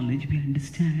spiritual knowledge, we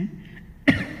understand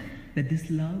that this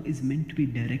love is meant to be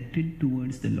directed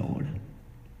towards the Lord.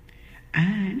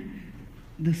 And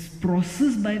this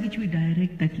process by which we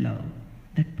direct that love,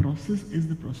 that process is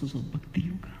the process of Bhakti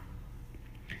Yoga.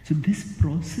 So this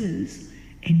process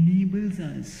enables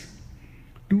us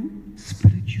to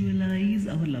spiritualize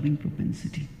our loving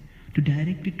propensity, to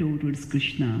direct it towards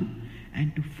Krishna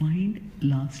and to find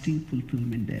lasting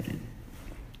fulfillment therein.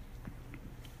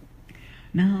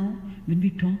 Now, when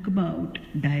we talk about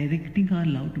directing our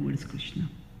love towards Krishna,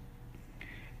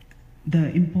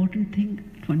 the important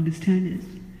thing to understand is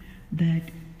that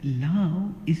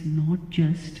love is not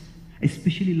just,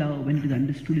 especially love when it is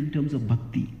understood in terms of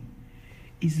bhakti,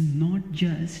 is not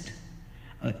just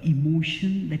an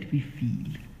emotion that we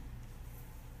feel.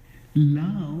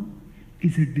 Love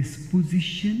is a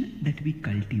disposition that we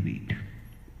cultivate.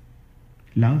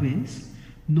 Love is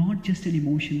not just an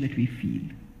emotion that we feel.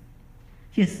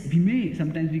 Yes,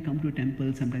 sometimes we come to a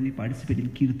temple, sometimes we participate in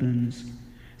kirtans,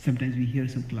 sometimes we hear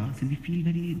some class and we feel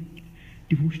very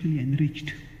devotionally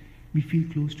enriched. We feel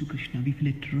close to Krishna, we feel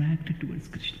attracted towards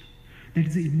Krishna. That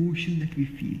is the emotion that we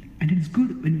feel. And it is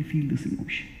good when we feel this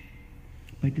emotion.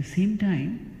 But at the same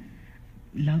time,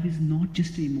 love is not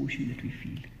just an emotion that we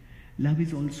feel. Love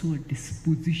is also a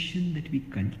disposition that we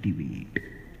cultivate.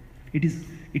 It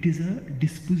is a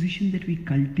disposition that we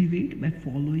cultivate by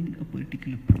following a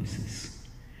particular process.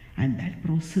 And that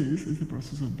process is the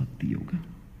process of Bhakti Yoga.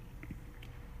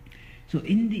 So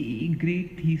in the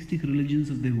great theistic religions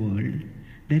of the world,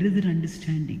 there is an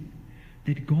understanding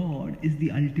that God is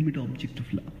the ultimate object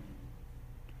of love.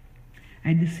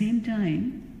 At the same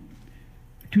time,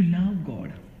 to love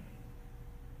God,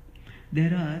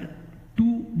 there are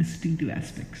two distinctive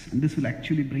aspects. And this will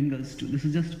actually bring us to, this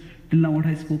is just, till now what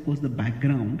I spoke was the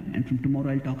background, and from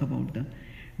tomorrow I'll talk about the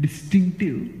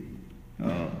distinctive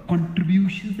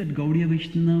contributions that Gaudiya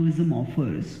Vaishnavism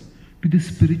offers to the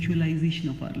spiritualization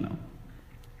of our love.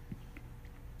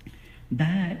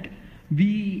 That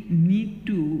we need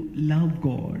to love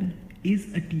God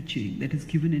is a teaching that is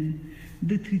given in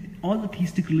all the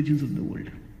theistic religions of the world.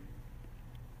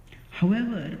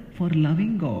 However, for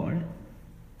loving God,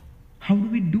 how do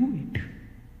we do it?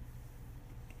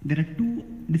 There are two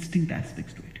distinct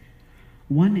aspects to it.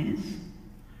 One is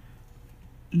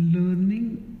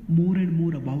learning more and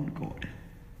more about God.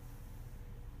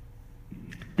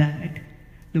 That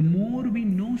the more we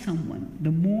know someone,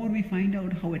 the more we find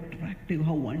out how attractive,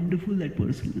 how wonderful that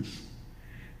person is,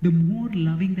 the more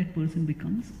loving that person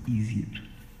becomes easier.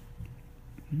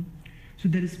 So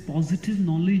there is positive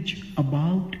knowledge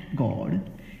about God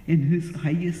in his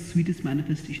highest, sweetest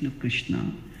manifestation of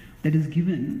Krishna that is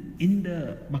given in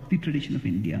the Bhakti tradition of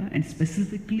India, and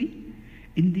specifically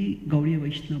in the Gaudiya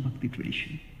Vaishnava Bhakti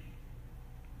tradition.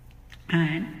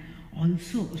 And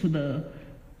also, so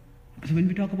when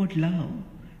we talk about love,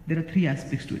 there are three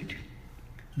aspects to it.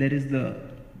 There is the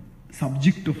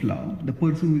subject of love, the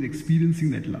person who is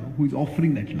experiencing that love, who is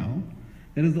offering that love.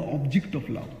 There is the object of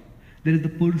love. There is the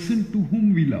person to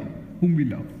whom we love,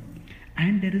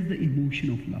 and there is the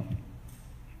emotion of love.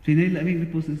 So in a loving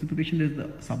reciprocation, there is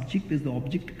the subject, there is the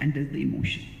object, and there is the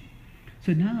emotion.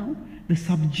 So now, the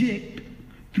subject,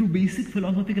 through basic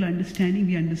philosophical understanding,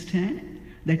 we understand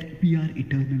that we are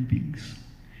eternal beings.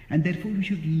 And therefore, we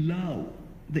should love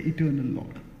the eternal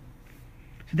Lord.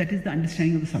 So that is the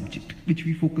understanding of the subject, which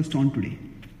we focused on today.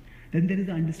 Then there is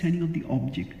the understanding of the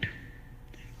object.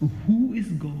 Who is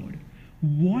God?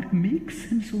 What makes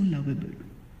him so lovable?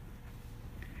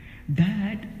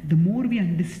 That the more we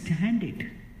understand it,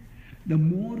 the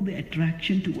more the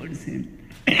attraction towards him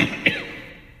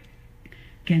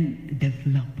can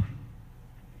develop.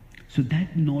 So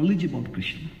that knowledge about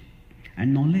Krishna,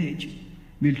 and knowledge,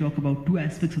 we'll talk about two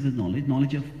aspects of the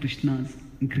knowledge of Krishna's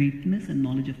greatness and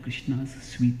knowledge of Krishna's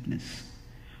sweetness.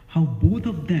 How both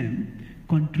of them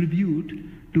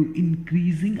contribute to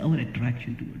increasing our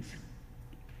attraction towards him.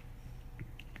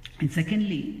 And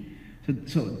secondly,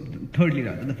 thirdly,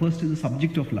 the first is the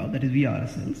subject of love, that is we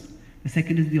ourselves. The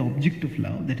second is the object of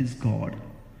love, that is God,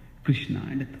 Krishna.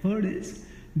 And the third is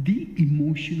the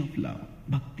emotion of love,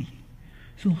 Bhakti.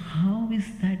 So how is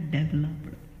that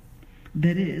developed?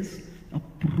 There is a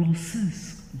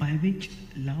process by which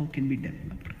love can be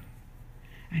developed.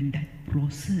 And that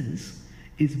process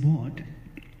is what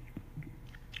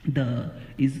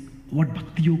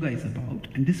Bhakti Yoga is about.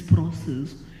 And this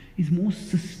process is most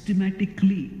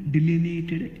systematically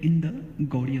delineated in the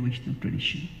Gaudiya Vaishnava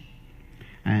tradition.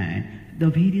 And the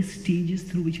various stages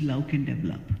through which love can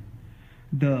develop.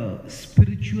 The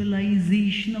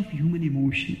spiritualization of human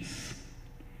emotions.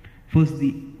 First,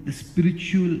 the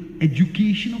spiritual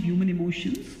education of human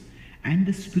emotions and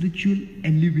the spiritual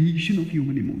elevation of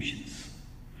human emotions.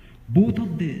 Both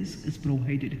of this is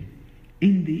provided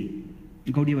in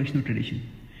the Gaudiya Vaishnava tradition.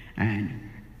 And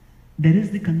there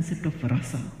is the concept of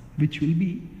rasa, which will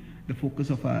be the focus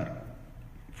of our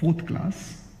fourth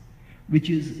class, which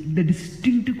is the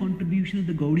distinctive contribution of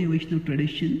the Gaudiya Vaishnava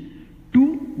tradition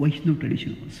to Vaishnava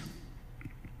tradition also.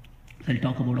 So I'll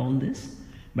talk about all this,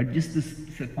 but just this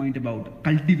point about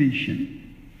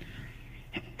cultivation,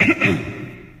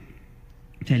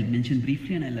 which I'll mention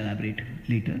briefly and I'll elaborate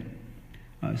later.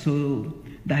 So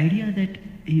the idea that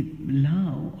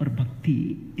love or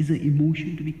bhakti is an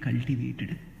emotion to be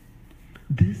cultivated.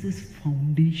 This is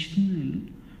foundational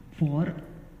for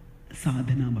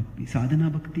sadhana bhakti. Sadhana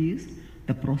bhakti is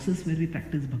the process where we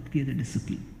practice bhakti as a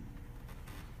discipline.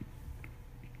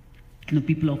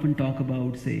 People often talk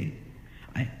about, say,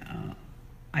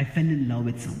 I fell in love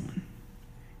with someone.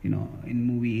 In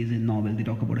movies, in novels, they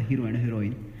talk about a hero and a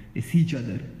heroine. They see each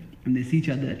other, and they see each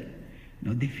other.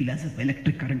 They feel as if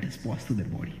electric current has passed through their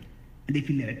body, and they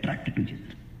feel they're attracted to each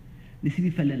other. They say we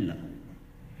fell in love.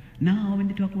 Now, when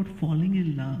they talk about falling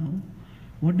in love,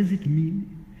 what does it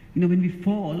mean? When we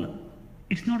fall,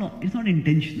 it's not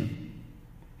intentional.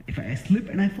 If I slip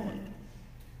and I fall,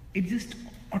 it's just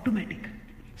automatic.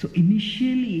 So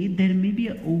initially, there may be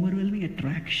an overwhelming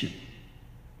attraction,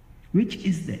 which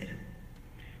is there.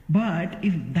 But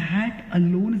if that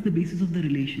alone is the basis of the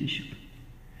relationship,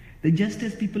 then just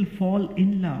as people fall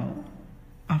in love,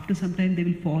 after some time they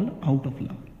will fall out of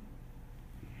love.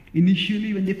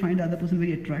 Initially, when they find the other person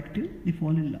very attractive, they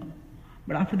fall in love.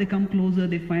 But after they come closer,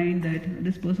 they find that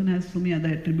this person has so many other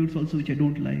attributes also which I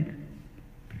don't like.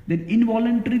 Then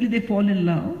involuntarily they fall in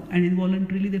love, and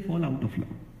involuntarily they fall out of love.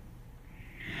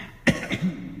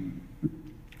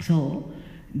 So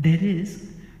there is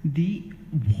the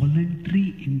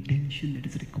voluntary intention that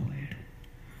is required.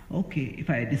 Okay, if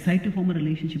I decide to form a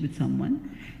relationship with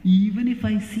someone, even if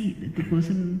I see that the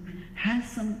person has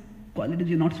some qualities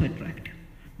that are not so attractive,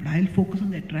 but I'll focus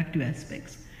on the attractive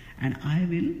aspects and I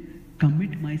will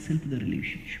commit myself to the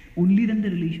relationship. Only then the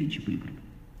relationship will grow.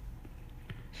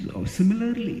 So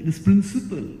similarly, this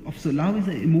principle of, so love is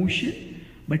an emotion,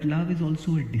 but love is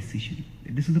also a decision.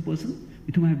 This is the person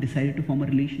with whom I have decided to form a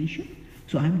relationship,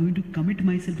 so I am going to commit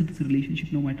myself to this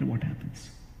relationship no matter what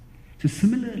happens. So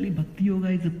similarly, Bhakti Yoga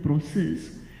is a process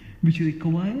which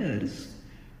requires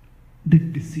the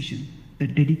decision, the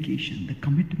dedication, the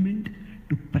commitment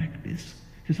to practice.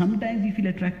 So sometimes we feel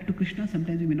attracted to Krishna,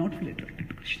 sometimes we may not feel attracted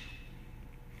to Krishna.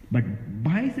 But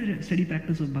by the steady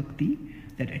practice of bhakti,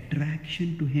 that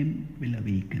attraction to him will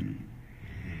awaken.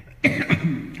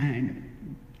 And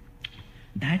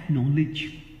that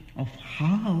knowledge of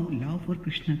how love for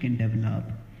Krishna can develop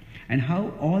and how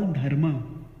all dharma,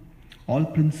 all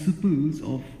principles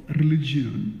of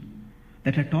religion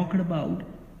that are talked about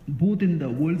both in the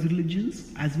world's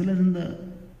religions as well as in the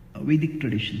Vedic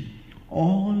tradition,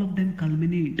 all of them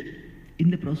culminate in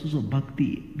the process of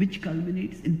bhakti, which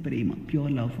culminates in prema, pure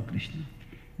love for Krishna.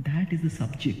 That is the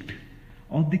subject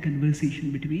of the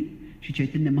conversation between Sri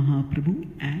Chaitanya Mahaprabhu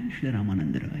and Sri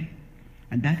Ramananda Rai.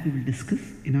 And that we will discuss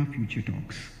in our future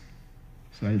talks.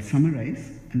 So I'll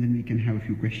summarize and then we can have a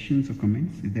few questions or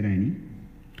comments if there are any.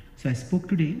 So I spoke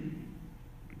today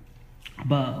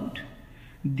about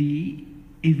the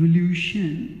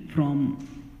evolution from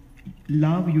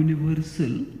love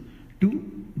universal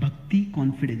to bhakti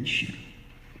confidential.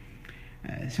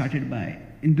 Started by,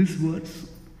 in this words,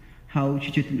 how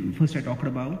first I talked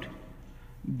about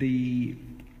the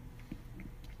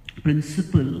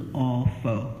principle of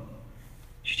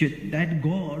that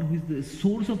God, who is the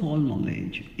source of all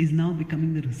knowledge, is now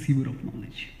becoming the receiver of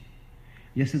knowledge.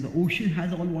 Just as the ocean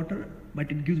has all water,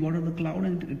 but it gives water to the cloud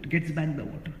and it gets back the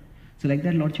water. So like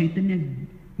that, Lord Chaitanya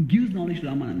gives knowledge to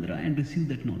Ramananda and receives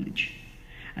that knowledge.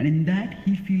 And in that,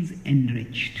 he feels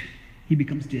enriched. He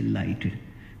becomes delighted.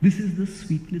 This is the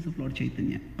sweetness of Lord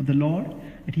Chaitanya, of the Lord,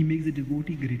 that he makes the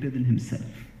devotee greater than himself.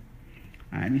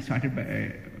 And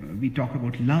we talk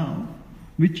about love,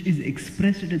 which is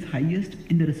expressed at its highest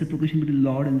in the reciprocation between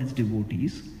Lord and his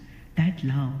devotees. That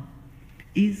love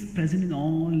is present in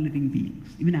all living beings.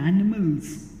 Even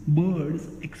animals, birds,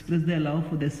 express their love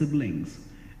for their siblings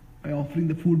by offering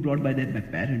the food brought by their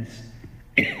parents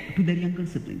to their younger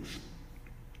siblings.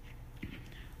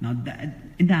 Now,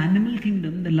 in the animal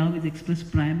kingdom, the love is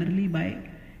expressed primarily by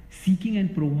seeking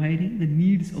and providing the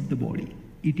needs of the body,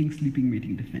 eating, sleeping,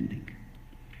 mating, defending.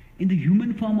 In the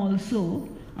human form also,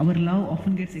 our love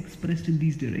often gets expressed in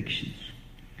these directions.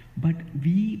 But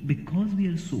because we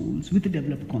are souls with a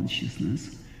developed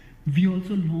consciousness, we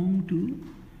also long to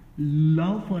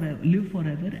love forever, live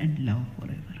forever and love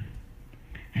forever.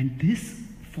 And this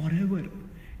forever,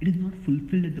 it is not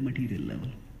fulfilled at the material level.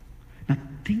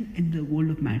 Nothing in the world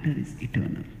of matter is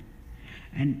eternal.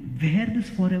 And where this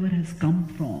forever has come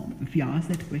from, if we ask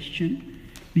that question,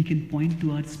 we can point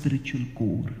to our spiritual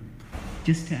core.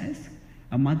 Just as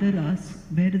a mother asks,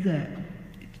 where does a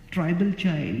tribal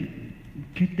child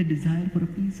get the desire for a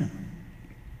pizza?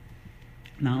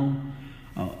 Now,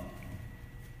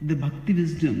 the Bhakti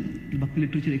wisdom, the Bhakti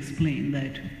literature explain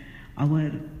that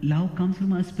our love comes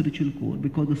from our spiritual core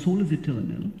because the soul is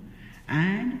eternal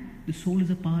and the soul is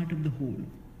a part of the whole,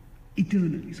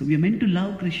 eternally. So we are meant to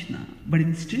love Krishna, but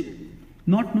instead,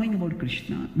 not knowing about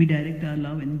Krishna, we direct our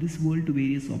love in this world to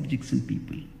various objects and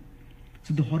people.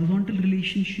 So the horizontal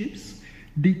relationships,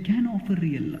 they can offer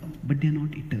real love, but they are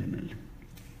not eternal.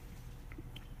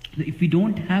 So if we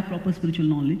don't have proper spiritual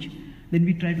knowledge, then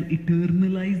we try to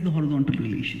eternalize the horizontal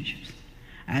relationships,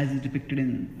 as is depicted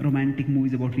in romantic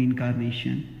movies about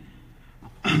reincarnation.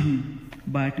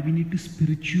 But we need to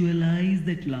spiritualize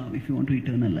that love if we want to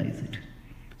eternalize it.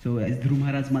 So as Dhruv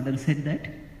Maharaj's mother said that,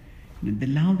 the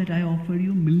love that I offer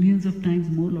you, millions of times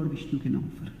more Lord Vishnu can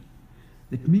offer.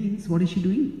 That means, what is she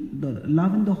doing? The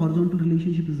love in the horizontal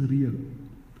relationship is real.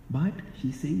 But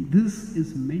she's saying this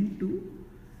is meant to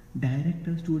direct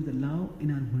us toward the love in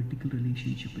our vertical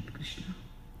relationship with Krishna.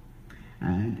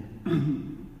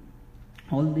 And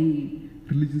all the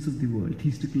religions of the world,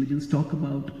 theistic religions, talk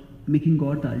about making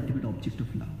God the ultimate object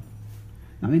of love.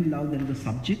 Now in love, there is the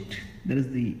subject, there is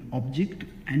the object,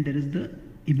 and there is the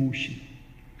emotion.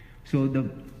 So the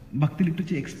Bhakti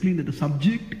literature explained that the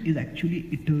subject is actually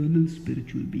eternal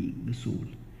spiritual being, the soul.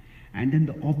 And then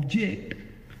the object,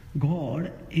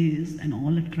 God, is an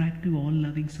all-attractive,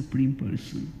 all-loving Supreme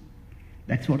Person.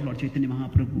 That's what Lord Chaitanya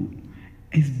Mahaprabhu,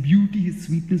 his beauty, his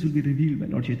sweetness will be revealed by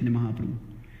Lord Chaitanya Mahaprabhu.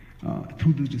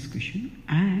 through this discussion.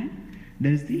 And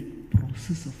there is the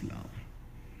process of love.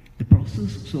 The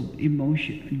process of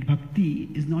emotion, bhakti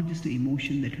is not just an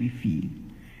emotion that we feel,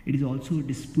 it is also a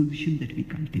disposition that we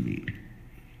cultivate.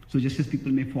 So just as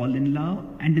people may fall in love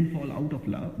and then fall out of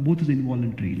love, both is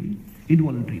involuntary,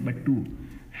 but to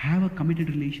have a committed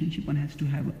relationship, one has to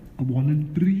have a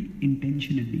voluntary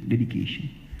intention and dedication.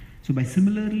 So by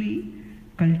similarly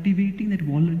cultivating that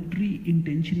voluntary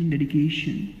intention and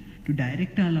dedication to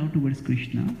direct our love towards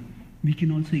Krishna, we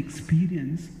can also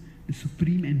experience the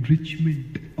supreme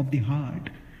enrichment of the heart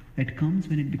that comes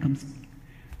when it becomes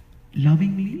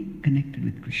lovingly connected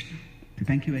with Krishna. So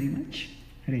thank you very much.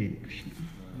 Hare Krishna.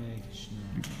 Hare Krishna.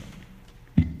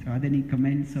 So are there any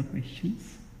comments or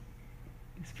questions?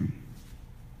 Yes, Prabhu.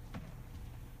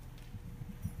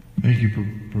 Thank you,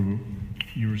 Prabhu.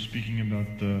 You were speaking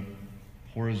about the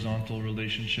horizontal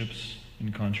relationships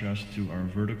in contrast to our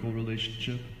vertical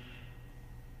relationship.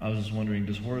 I was just wondering,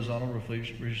 does horizontal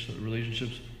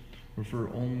relationships refer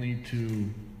only to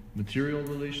material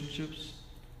relationships?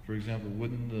 For example,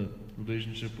 wouldn't the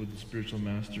relationship with the spiritual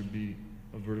master be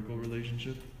a vertical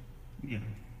relationship? Yeah,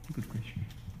 good question.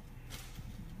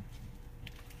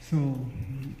 So,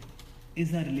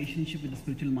 is our relationship with the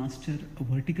spiritual master a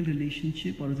vertical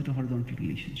relationship or is it a horizontal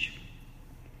relationship?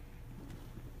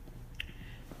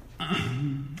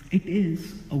 It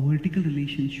is a vertical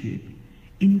relationship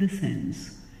in the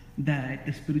sense that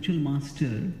the spiritual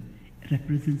master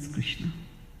represents Krishna.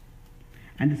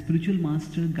 And the spiritual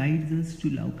master guides us to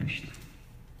love Krishna.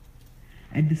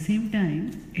 At the same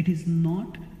time, it is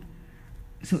not...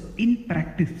 So in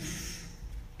practice,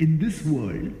 in this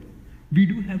world, we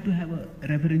do have to have a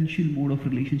reverential mode of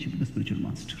relationship with the spiritual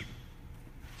master.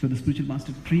 So the spiritual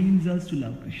master trains us to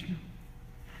love Krishna.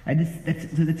 And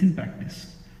so that's in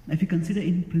practice. Now if you consider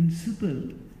in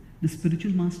principle, the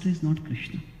spiritual master is not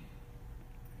Krishna.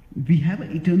 We have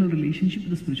an eternal relationship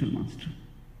with the spiritual master.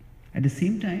 At the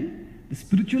same time, the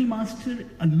spiritual master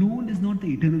alone is not the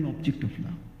eternal object of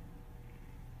love.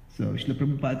 So Srila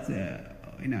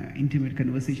Prabhupada in an intimate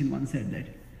conversation once said that,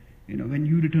 when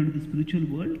you return to the spiritual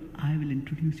world, I will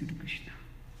introduce you to Krishna.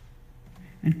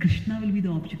 And Krishna will be the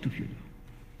object of your love.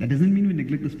 That doesn't mean we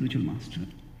neglect the spiritual master.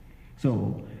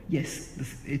 So, yes,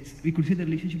 we could say the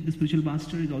relationship with the spiritual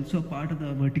master is also a part of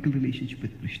the vertical relationship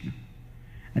with Krishna.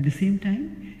 At the same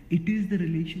time, it is the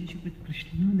relationship with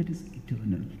Krishna that is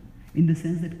eternal, in the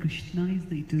sense that Krishna is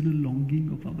the eternal longing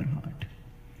of our heart.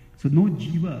 So no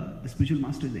jiva, the spiritual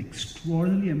master is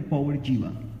extraordinarily empowered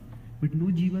jiva, but no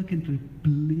jiva can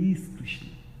replace Krishna.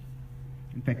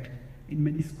 In fact, in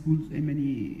many schools, in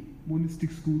many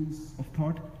monistic schools of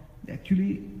thought,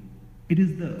 actually it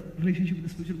is the relationship with the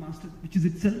spiritual master which is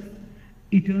itself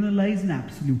eternalized and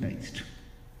absolutized.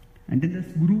 And then the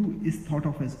guru is thought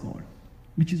of as God,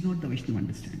 which is not the Vaishnava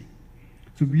understanding.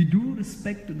 So we do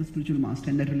respect the spiritual master,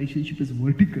 and that relationship is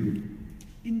vertical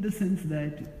in the sense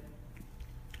that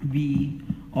we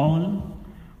all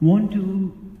want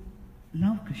to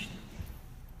love Krishna.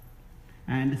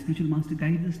 And the spiritual master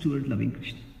guides us towards loving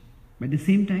Krishna. But at the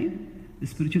same time, the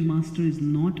spiritual master is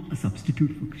not a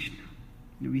substitute for Krishna.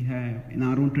 We have in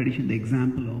our own tradition the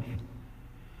example of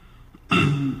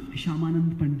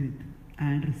Shyamanand Pandit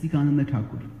and Rasikananda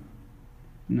Thakur.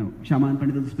 Shyamanand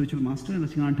Pandit was the spiritual master and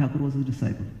Rasikananda Thakur was his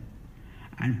disciple.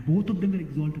 And both of them were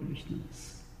exalted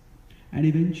Vaishnavas. And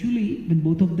eventually, when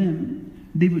both of them,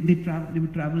 they would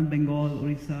travel in Bengal,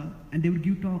 Orissa, and they would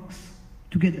give talks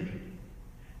together.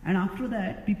 And after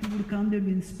that, people would come, they would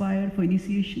be inspired for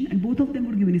initiation, and both of them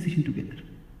would give initiation together.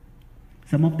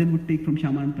 Some of them would take from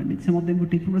Shyamanand Pandit, some of them would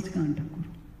take from Rasikananda Thakur.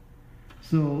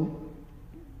 So,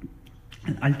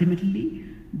 ultimately,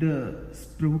 the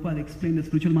Prabhupada explained the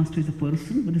spiritual master is a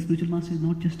person, but the spiritual master is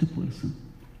not just a person.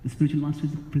 The spiritual master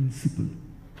is a principle.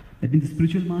 That means the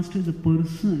spiritual master is a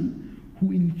person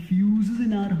who infuses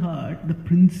in our heart the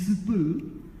principle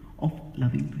of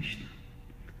loving Krishna.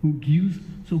 Who gives,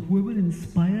 so whoever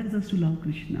inspires us to love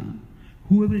Krishna,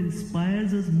 whoever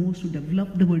inspires us most to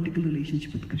develop the vertical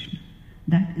relationship with Krishna,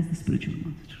 that is the spiritual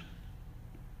master.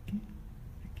 Okay?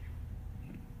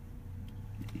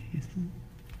 Thank you. Yes, sir?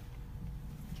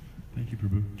 Thank you,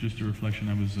 Prabhu. Just a reflection,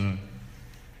 I was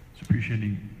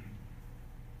appreciating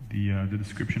the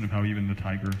description of how even the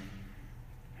tiger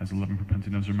has a loving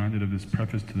propensity. I was reminded of this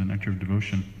preface to the Nectar of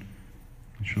Devotion.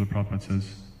 And Srila Prabhupada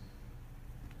says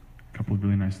a couple of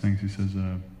really nice things. He says,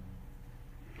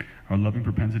 our loving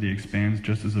propensity expands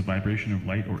just as a vibration of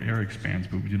light or air expands,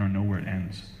 but we do not know where it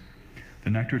ends.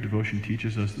 The Nectar of Devotion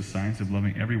teaches us the science of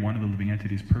loving every one of the living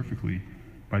entities perfectly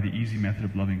by the easy method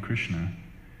of loving Krishna.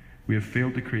 We have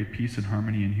failed to create peace and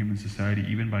harmony in human society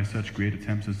even by such great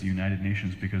attempts as the United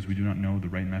Nations because we do not know the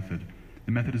right method.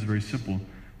 The method is very simple,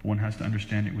 but one has to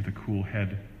understand it with a cool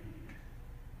head.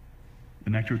 The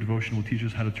nectar of devotion will teach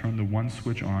us how to turn the one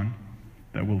switch on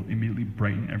that will immediately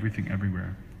brighten everything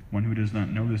everywhere. One who does not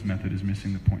know this method is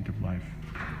missing the point of life.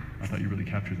 I thought you really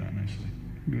captured that nicely.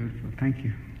 Beautiful. Thank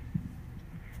you.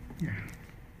 Yeah.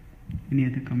 Any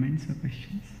other comments or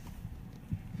questions?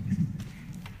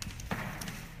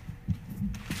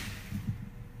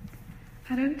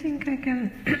 I don't think I can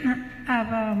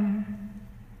have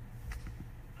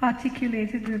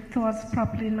articulated the thoughts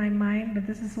properly in my mind, but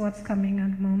this is what's coming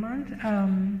at the moment.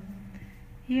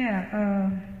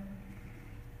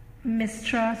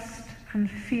 Mistrust and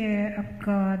fear of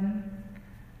God.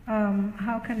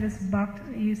 How can this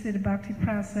you say the Bhakti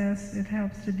process, it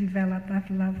helps to develop that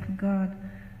love for God,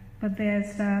 but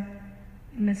there's that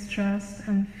mistrust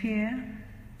and fear.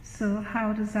 So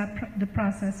how does the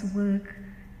process work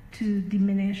to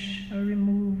diminish or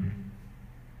remove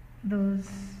those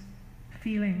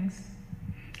feelings?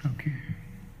 Okay.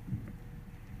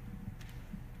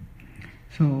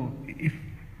 So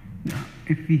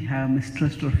if we have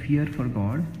mistrust or fear for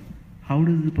God, how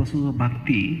does the process of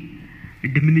bhakti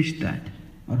diminish that?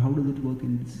 Or how does it work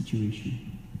in this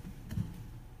situation?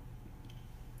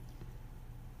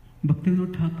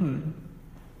 Bhaktivinoda Thakur,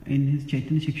 in his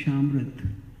Chaitanya Shikshamrit,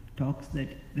 talks that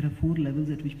there are 4 levels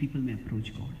at which people may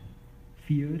approach God: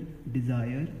 fear,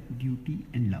 desire, duty,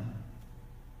 and love.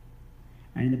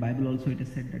 And in the Bible also it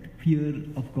is said that fear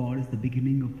of God is the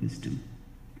beginning of wisdom.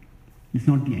 It's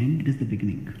not the end, it is the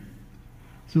beginning.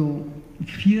 So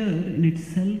fear in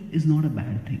itself is not a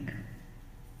bad thing.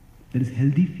 There is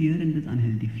healthy fear and there is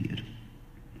unhealthy fear.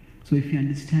 So if you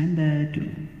understand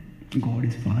that God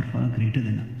is far, far greater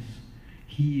than us,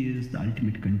 He is the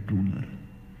ultimate controller,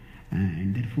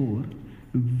 and therefore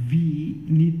we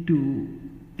need to,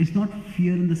 it's not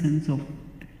fear in the sense of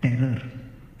terror,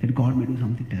 that God may do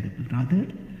something terrible.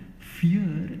 Rather,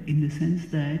 fear in the sense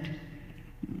that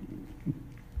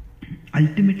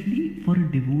ultimately for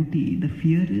a devotee, the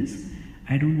fear is,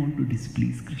 I don't want to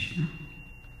displease Krishna.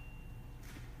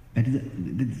 That is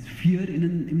the fear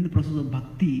in the process of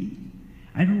bhakti.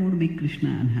 I don't want to make Krishna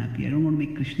unhappy. I don't want to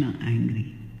make Krishna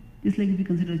angry. Just like if you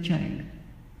consider a child.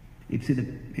 If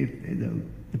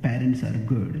the parents are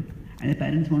good and the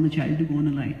parents want a child to go on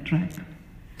a right track,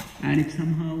 and if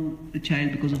somehow the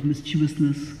child, because of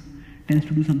mischievousness, tends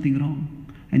to do something wrong,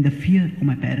 and the fear,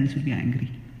 my parents will be angry,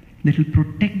 that will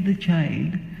protect the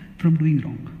child from doing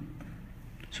wrong.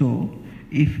 So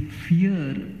if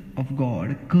fear of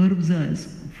God curbs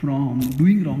us from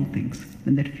doing wrong things,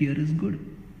 then that fear is good.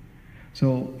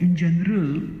 So in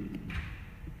general,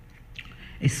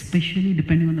 especially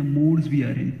depending on the modes we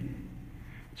are in,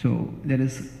 so there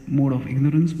is mode of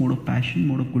ignorance, mode of passion,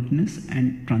 mode of goodness,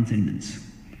 and transcendence.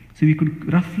 So we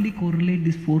could roughly correlate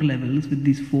these 4 levels with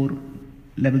these 4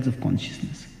 levels of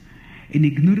consciousness. In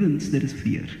ignorance, there is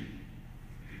fear.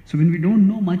 So when we don't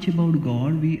know much about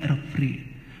God, we are afraid.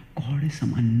 God is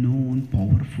some unknown,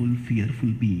 powerful, fearful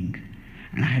being,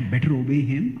 and I had better obey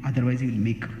Him, otherwise He will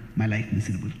make my life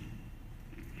miserable.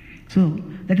 So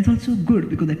that is also good,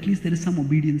 because at least there is some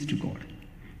obedience to God.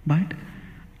 But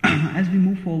as we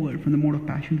move forward from the mode of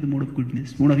passion to the mode of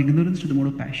goodness, mode of ignorance to the mode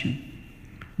of passion,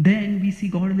 then we see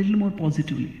God a little more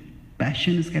positively.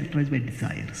 Passion is characterized by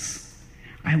desires.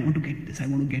 I want to get this, I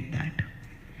want to get that.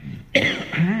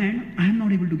 And I am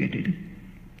not able to get it.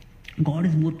 God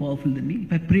is more powerful than me.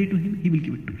 If I pray to Him, He will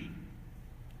give it to me.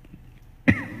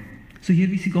 So here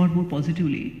we see God more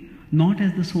positively, not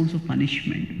as the source of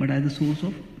punishment, but as the source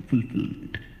of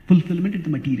fulfillment. Fulfillment at the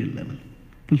material level.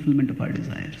 Fulfillment of our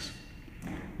desires.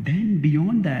 Then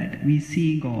beyond that, we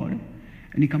see God,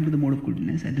 and we come to the mode of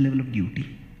goodness at the level of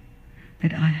duty.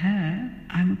 That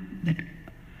that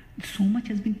so much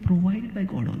has been provided by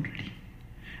God already.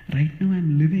 Right now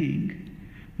I'm living,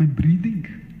 my breathing.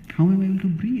 How am I able to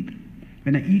breathe?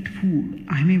 When I eat food,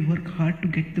 I may work hard to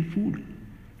get the food,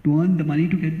 to earn the money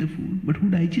to get the food, but who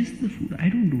digests the food? I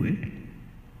don't do it.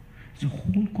 It's a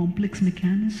whole complex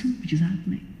mechanism which is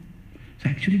happening. So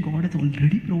actually God has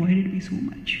already provided me so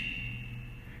much.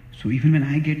 So even when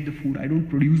I get the food, I don't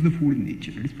produce the food in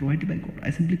nature. It is provided by God.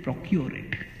 I simply procure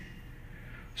it.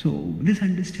 So this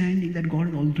understanding that God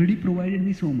has already provided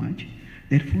me so much,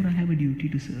 therefore I have a duty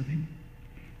to serve Him.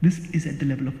 This is at the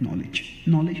level of knowledge.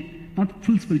 Knowledge, not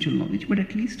full spiritual knowledge, but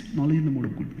at least knowledge in the mode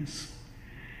of goodness.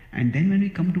 And then when we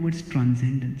come towards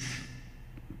transcendence,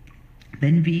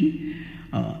 then we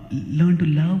learn to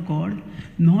love God,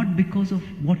 not because of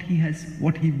what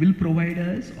He will provide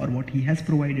us or what He has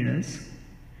provided us,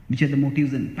 which are the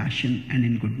motives in passion and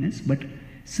in goodness, but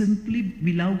simply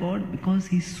we love God because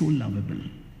He's so lovable.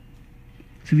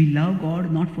 So we love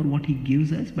God not for what He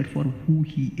gives us, but for who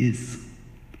He is.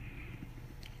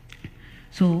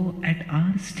 So at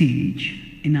our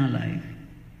stage in our life,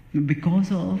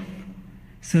 because of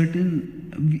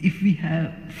certain, if we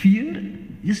have fear,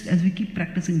 just as we keep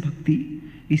practicing bhakti,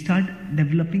 we start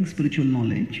developing spiritual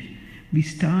knowledge, we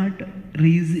start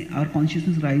raising, our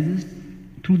consciousness rises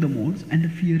through the modes and the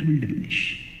fear will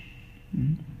diminish.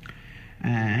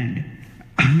 And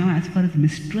now as far as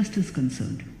mistrust is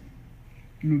concerned,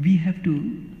 we have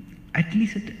to, at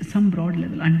least at some broad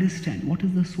level, understand what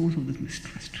is the source of this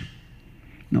mistrust.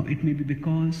 Now it may be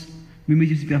because we may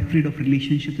just be afraid of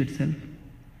relationships itself.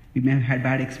 We may have had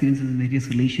bad experiences in various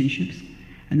relationships,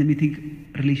 and then we think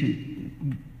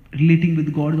relating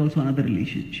with God is also another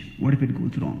relationship. What if it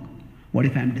goes wrong? What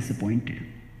if I am disappointed?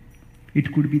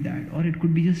 It could be that, or it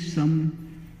could be just some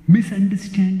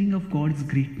misunderstanding of God's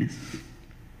greatness,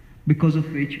 because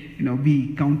of which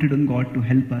we counted on God to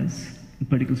help us in a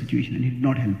particular situation and He did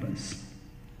not help us.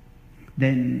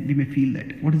 Then we may feel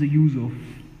that what is the use of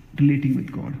relating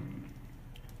with God?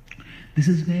 This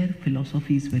is where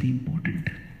philosophy is very important.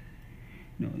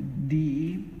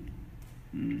 The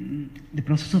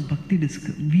process of bhakti,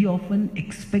 we often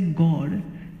expect God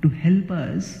to help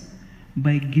us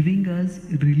by giving us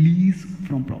release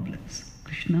from problems.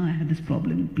 Krishna, I have this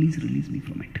problem, please release me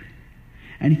from it.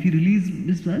 And if He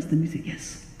releases us, then we say,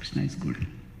 yes, Krishna is good.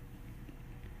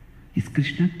 Yes,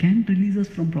 Krishna can release us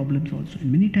from problems also,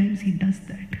 and many times He does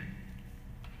that.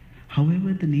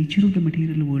 However, the nature of the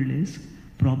material world is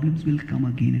problems will come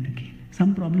again and again.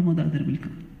 Some problem or the other will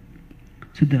come.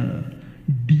 So the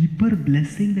deeper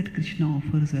blessing that Krishna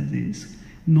offers us is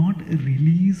not a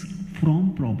release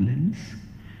from problems,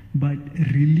 but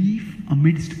relief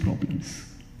amidst problems.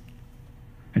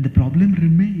 And the problem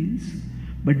remains,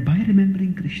 but by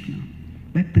remembering Krishna,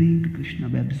 by praying to Krishna,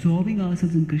 by absorbing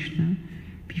ourselves in Krishna,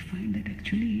 we find that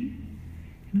actually,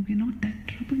 we're not that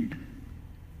troubled.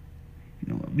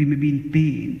 We may be in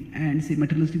pain, and say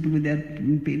materialistic people, when they are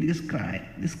in pain, they just cry,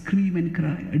 they scream and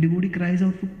cry. A devotee cries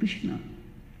out for Krishna.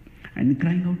 And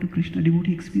crying out to Krishna,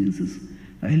 devotee experiences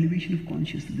an elevation of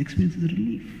consciousness, experiences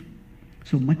relief.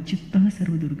 So, Macchitta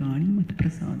sarva durgani mat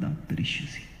prasadat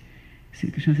tarishyasi.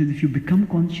 See, Krishna says, if you become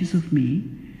conscious of me,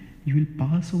 you will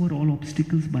pass over all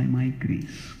obstacles by my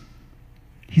grace.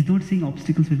 He's not saying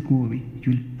obstacles will go away,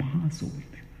 you will pass over them.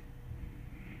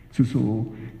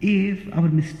 So if our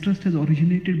mistrust has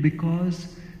originated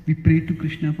because we prayed to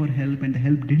Krishna for help and the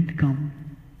help didn't come,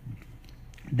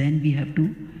 then we have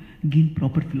to gain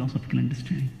proper philosophical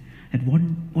understanding. And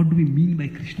what do we mean by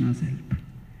Krishna's help?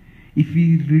 If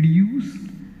we reduce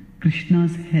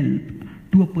Krishna's help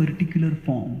to a particular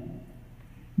form,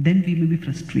 then we may be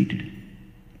frustrated.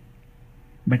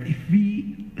 But if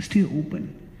we stay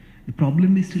open, the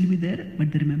problem may still be there,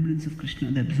 but the remembrance of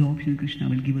Krishna, the absorption of Krishna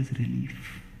will give us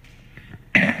relief.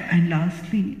 And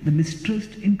lastly, the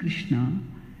mistrust in Krishna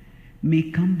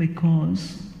may come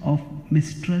because of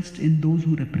mistrust in those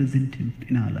who represent Him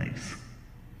in our lives.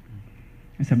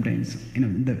 And sometimes,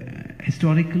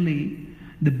 historically,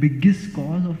 the biggest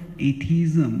cause of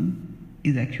atheism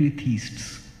is actually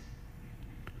theists.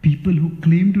 People who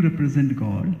claim to represent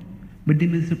God, but they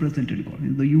misrepresented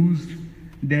God. They used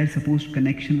their supposed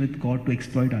connection with God to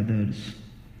exploit others.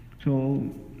 So,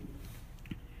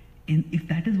 if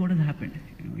that is what has happened,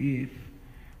 if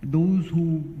those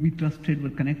who we trusted were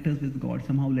connectors with God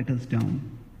somehow let us down,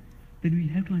 then we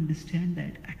have to understand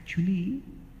that actually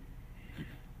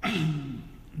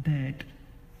that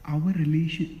our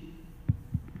relationship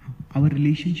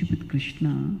with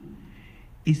Krishna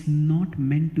is not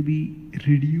meant to be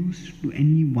reduced to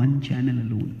any one channel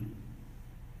alone.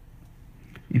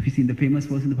 If you see the famous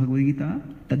verse in the Bhagavad Gita,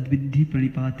 Tadvidhi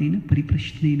pranipatena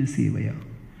pariprashnena sevaya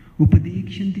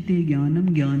upadekshanti te jnanam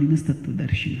jnaninas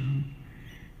tattvadarshina.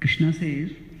 Krishna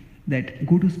says that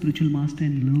go to spiritual master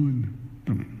and learn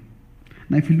from him.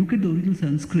 Now if you look at the original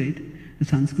Sanskrit, the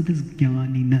Sanskrit is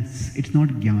jnaninas. It's not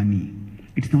jnani.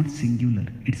 It's not singular.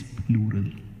 It's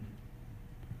plural.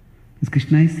 As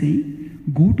Krishna is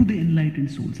saying, go to the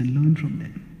enlightened souls and learn from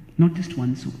them. Not just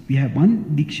one soul. We have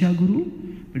one Diksha Guru,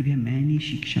 but we have many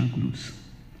Shiksha Gurus.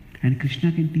 And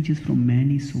Krishna can teach us from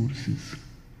many sources.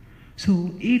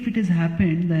 So, if it has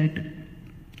happened that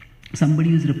somebody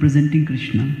who is representing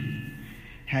Krishna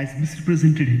has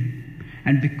misrepresented Him,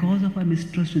 and because of our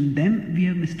mistrust in them, we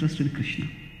have mistrusted Krishna,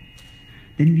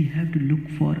 then we have to look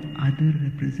for other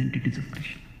representatives of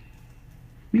Krishna.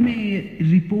 We may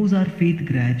repose our faith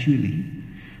gradually,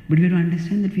 but we have to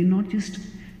understand that we are not just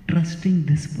trusting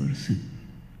this person.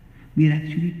 We are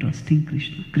actually trusting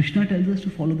Krishna. Krishna tells us to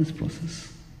follow this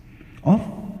process. of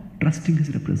trusting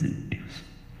his representatives.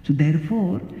 So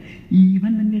therefore,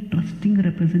 even when we are trusting a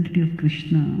representative of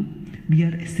Krishna, we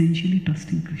are essentially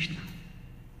trusting Krishna.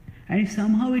 And if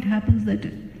somehow it happens that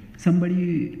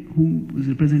somebody who is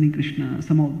representing Krishna,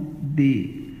 somehow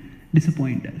they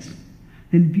disappoint us,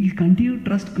 then we continue to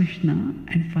trust Krishna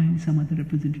and find some other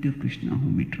representative of Krishna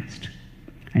whom we trust.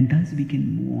 And thus we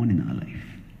can move on in our life.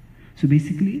 So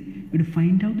basically, we have to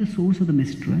find out the source of the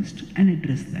mistrust and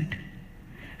address that.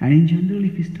 And in general,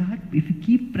 if we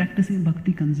keep practicing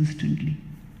bhakti consistently,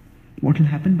 what will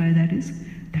happen by that is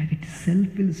that itself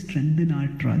will strengthen our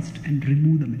trust and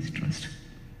remove the mistrust.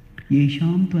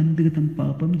 Yesham tvandagatam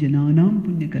papam jananam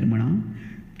punya karmana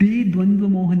te dvandva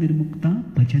moha nirmukta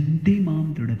bhajante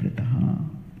mam dridhavrataha.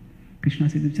 Krishna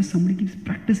says if just somebody keeps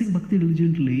practicing bhakti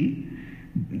diligently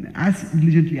as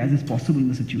is possible in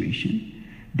the situation,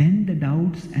 then the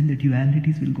doubts and the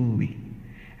dualities will go away.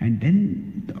 And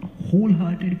then the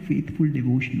wholehearted, faithful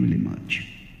devotion will emerge.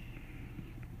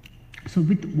 So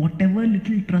with whatever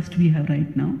little trust we have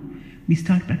right now, we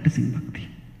start practicing bhakti.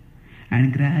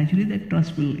 And gradually that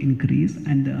trust will increase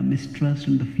and the mistrust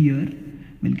and the fear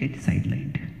will get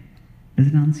sidelined. Does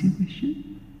it answer your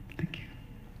question? Thank you.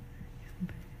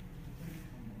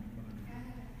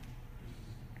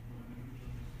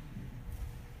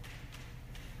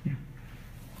 Yeah.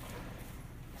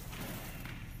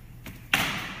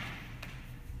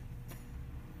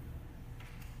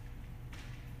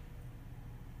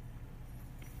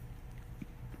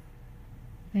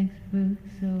 Thanks, Boo.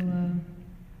 So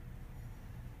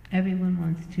everyone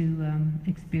wants to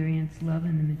experience love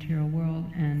in the material world,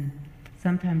 and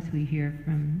sometimes we hear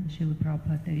from Srila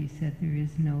Prabhupada that he said there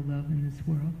is no love in this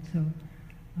world. So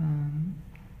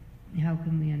how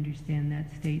can we understand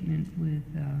that statement with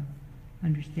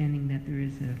understanding that there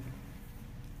is a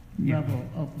level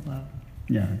of love?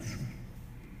 Yeah.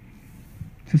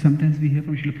 So sometimes we hear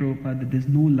from Srila Prabhupada that there's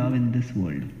no love in this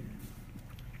world.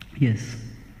 Yes.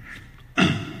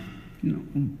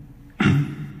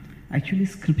 Actually,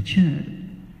 scripture,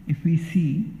 if we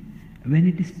see, when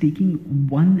it is taking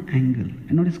one angle,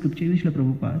 and not a scripture, even Srila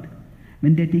Prabhupada,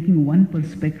 when they are taking one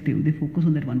perspective, they focus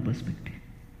on that one perspective.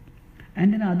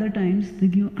 And then other times, they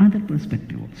give another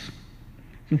perspective also.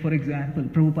 So for example,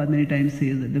 Prabhupada many times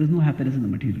says that there is no happiness in the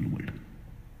material world.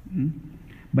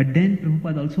 But then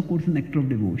Prabhupada also quotes the nectar of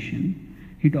devotion.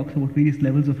 He talks about various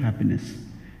levels of happiness.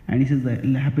 And he says that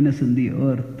happiness in the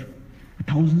earth,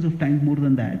 thousands of times more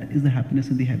than that is the happiness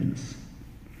in the heavens.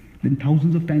 Then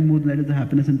thousands of times more than that is the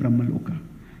happiness in Brahmaloka.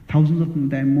 Thousands of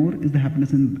times more is the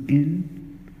happiness in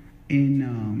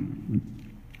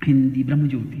the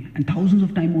Brahmajyoti. And thousands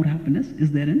of times more happiness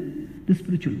is there in the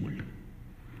spiritual world.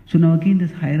 So now again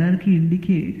this hierarchy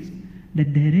indicates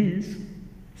that there is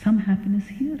some happiness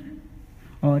here.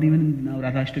 Or even now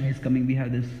Radhashtaka is coming, we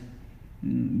have this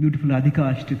beautiful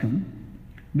Radhika Ashtakam,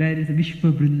 where is a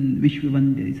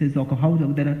Vishwavandya. It says how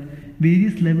there are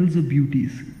various levels of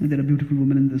beauties. There are beautiful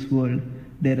women in this world.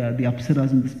 There are the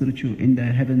Apsaras in the spiritual, in the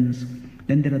heavens.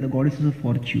 Then there are the goddesses of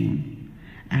fortune.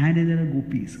 And then there are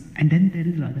gopis. And then there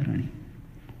is Radharani,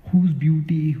 whose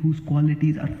beauty, whose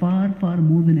qualities are far, far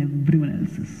more than everyone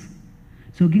else's.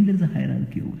 So again there is a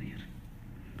hierarchy over here.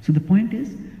 So the point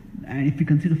is, and if we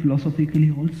consider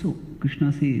philosophically also,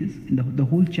 Krishna says in the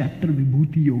whole chapter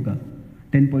Vibhuti Yoga,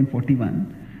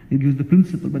 10.41, it gives the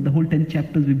principle, but the whole 10th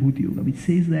chapter is Vibhuti Yoga, which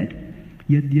says that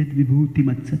Yad Yad Vibhuti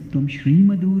Matsatvam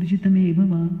Shrimadurjitam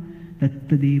Evava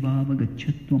Tattadevava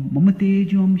Gachatvam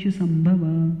Mamatejamsha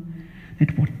Sambhava.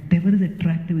 That whatever is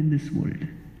attractive in this world,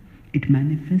 it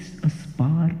manifests a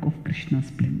spark of Krishna's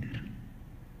splendor.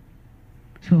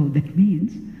 So that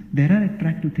means there are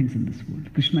attractive things in this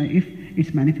world. Krishna, if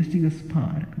it's manifesting a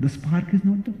spark, the spark is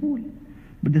not the whole,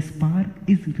 but the spark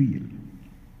is real.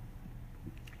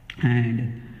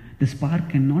 And the spark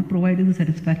cannot provide us the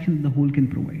satisfaction that the whole can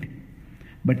provide.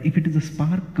 But if it is a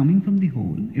spark coming from the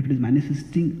whole, if it is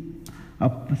manifesting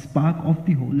a spark of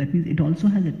the whole, that means it also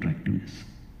has attractiveness.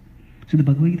 So the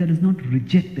Bhagavad Gita does not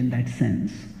reject in that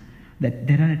sense that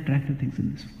there are attractive things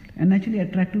in this world. And naturally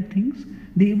attractive things,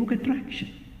 they evoke attraction.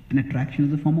 And attraction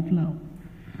is a form of love.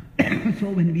 So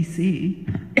when we say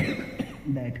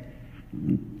that,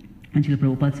 and Srila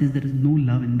Prabhupada says there is no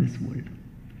love in this world,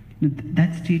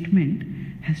 that statement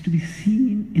has to be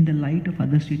seen in the light of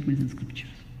other statements in scriptures.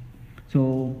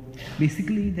 So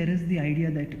basically there is the idea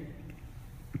that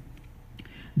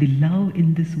the love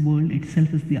in this world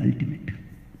itself is the ultimate.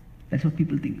 That's what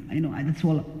people think. I know, that's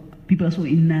all. People are so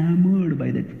enamored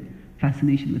by that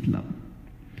fascination with love.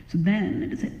 So then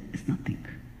it is it's nothing.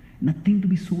 Nothing to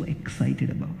be so excited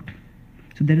about.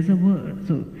 So there is a word.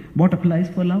 So what applies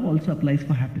for love also applies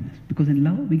for happiness. Because in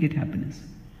love we get happiness.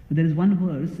 But there is one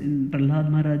verse in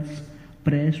Prahlad Maharaj's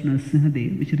prayers to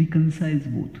Nrsimhadev which reconciles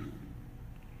both.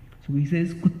 So he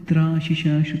says, Kutra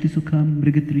Shisha Shruti Sukham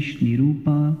Mrigatrishni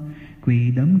Rupa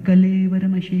Kvedam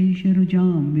Kalevaram Ashesha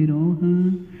Rujam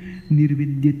Viroha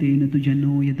Nirvidyatena tu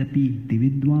Jano Yadapi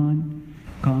Dividwan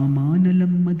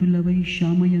Kamanalam Madhulavai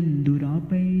Shamayan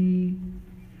Durapai.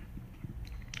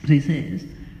 So he says,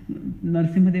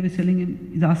 Nrsimhadev is telling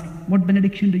him, he's asking, what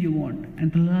benediction do you want?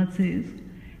 And Prahlad says,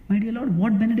 my dear Lord,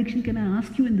 what benediction can I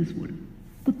ask you in this world?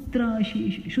 Kutra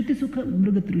Shruti Sukha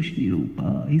Mrigatrishni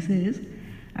Rupa. He says,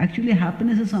 actually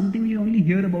happiness is something we only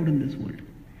hear about in this world.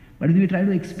 But if we try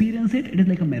to experience it, it is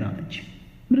like a mirage.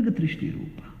 Mrigatrishni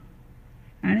Rupa.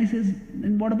 And he says,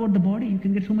 then what about the body? You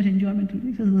can get so much enjoyment through it.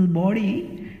 He says, the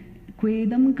body,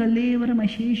 Kvedam Kalevaram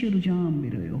Ashesha Rujam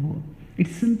Virayoho.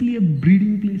 It's simply a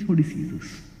breeding place for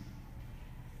diseases.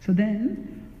 So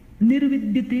then,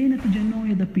 Nirvidyatena tu Jano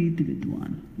Yadapiti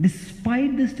Vidwan.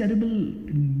 Despite this terrible,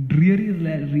 dreary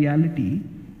reality,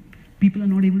 people are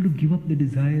not able to give up the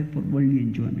desire for worldly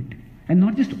enjoyment. And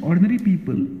not just ordinary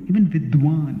people, even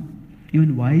Vidwan,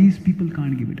 even wise people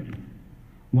can't give it up.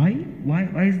 Why?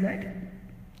 Why is that?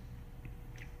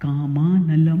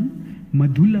 Kamanalam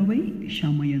madhulavai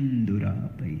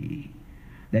shamayandurapai.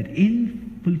 That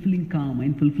in fulfilling kama,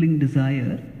 in fulfilling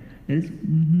desire, there is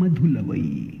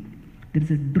madhulavai. There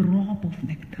is a drop of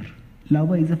nectar.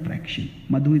 Lava is a fraction.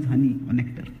 Madhu is honey or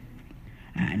nectar.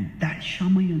 And that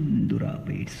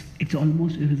shamayandurapai, it's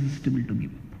almost irresistible to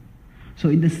give up. So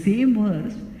in the same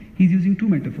verse, he's using two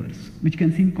metaphors, which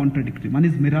can seem contradictory. One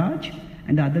is mirage,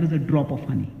 and the other is a drop of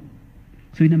honey.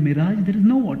 So in a mirage, there is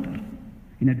no water.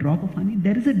 In a drop of honey,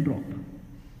 there is a drop.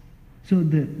 So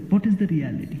what is the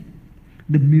reality?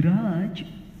 The mirage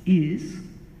is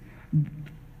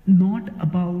not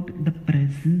about the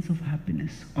presence of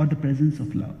happiness or the presence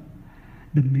of love.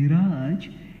 The mirage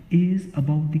is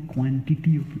about the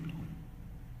quantity of love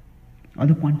or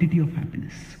the quantity of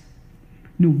happiness.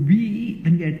 No,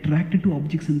 when we are attracted to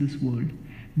objects in this world,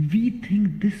 we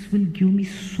think this will give me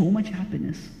so much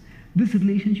happiness. This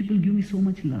relationship will give me so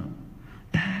much love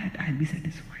that I'll be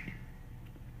satisfied.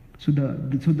 So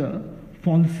the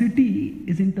falsity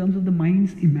is in terms of the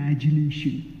mind's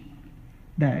imagination.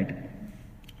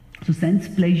 So sense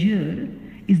pleasure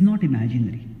is not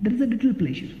imaginary. There is a little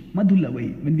pleasure,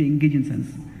 madhulavai, when we engage in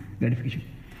sense gratification.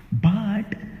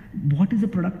 But what is the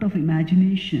product of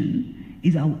imagination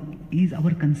is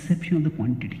our conception of the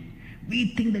quantity.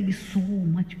 We think there is so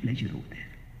much pleasure over there.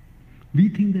 We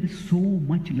think there is so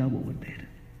much love over there.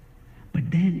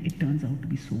 But then it turns out to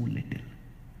be so little.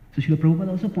 So Srila Prabhupada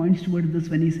also points towards this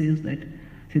when he says that,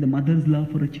 the mother's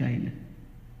love for a child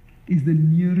is the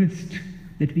nearest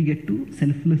that we get to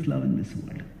selfless love in this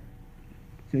world.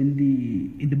 So in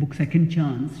the book Second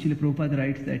Chance, Srila Prabhupada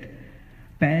writes that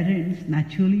parents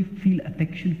naturally feel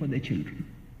affection for their children.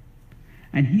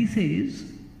 And he says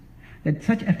that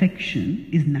such affection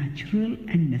is natural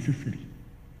and necessary,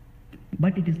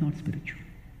 but it is not spiritual.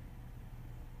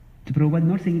 So Prabhupada is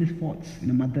not saying it is false.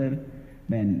 Mother,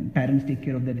 when parents take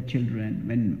care of their children,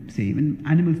 when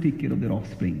animals take care of their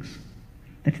offsprings,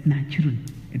 that's natural.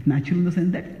 It's natural in the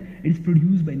sense that it is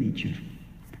produced by nature.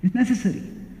 It's necessary.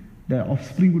 The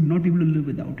offspring would not be able to live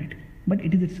without it, but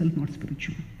it is itself not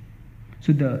spiritual.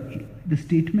 So the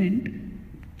statement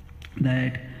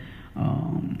that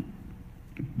when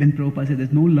Prabhupada said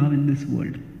there's no love in this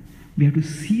world, we have to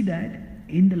see that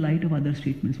in the light of other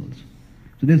statements also.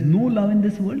 So there's no love in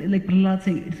this world, like Prahlad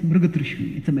saying it's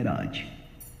mrigatrishni, it's a mirage.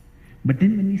 But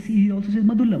then when we see, he also says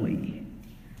madhulavai.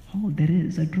 Oh, there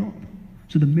is a drop.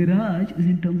 So the mirage is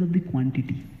in terms of the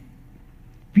quantity.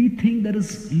 We think there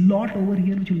is a lot over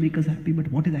here which will make us happy,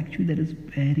 but what is actually there is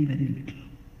very, very little.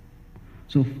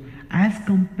 So as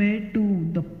compared to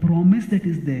the promise that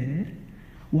is there,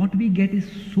 what we get is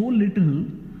so little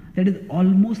that is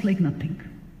almost like nothing.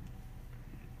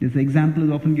 This example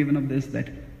is often given of this, that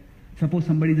suppose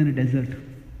somebody is in a desert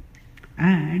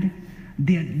and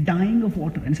they are dying of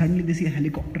water, and suddenly they see a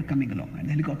helicopter coming along, and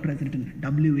the helicopter has written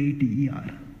W-A-T-E-R,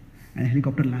 and the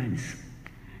helicopter lands.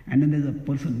 And then there's a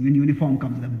person in uniform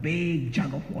comes with a big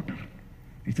jug of water.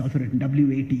 It's also written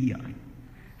W-A-T-E-R.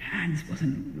 And this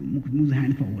person moves a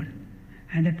hand forward.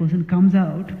 And that person comes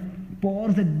out,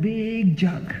 pours a big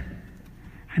jug.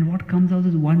 And what comes out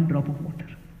is one drop of water.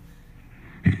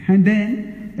 And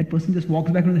then that person just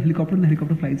walks back to the helicopter and the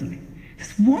helicopter flies away. He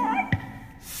says, what?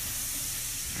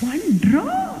 One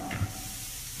drop?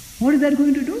 What is that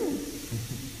going to do?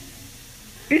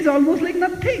 It's almost like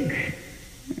nothing.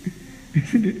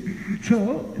 Isn't it?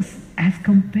 So, as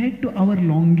compared to our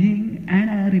longing and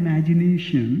our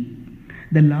imagination,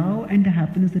 the love and the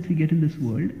happiness that we get in this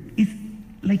world is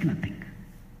like nothing.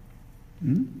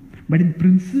 But in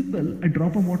principle, a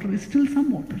drop of water is still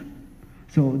some water.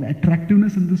 So the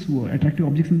attractiveness in this world, attractive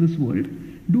objects in this world,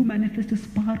 do manifest a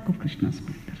spark of Krishna's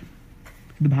splendor.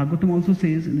 The Bhagavatam also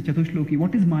says in the Chatushloki,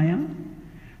 what is Maya?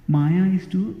 Maya is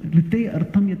to rite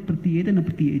artham yat pratiyeta na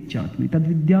pratiyet chatmi tad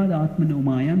vidyad atmano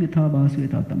maya yatha bhasu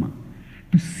yatatama.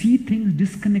 To see things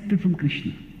disconnected from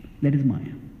Krishna. That is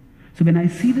Maya. So when I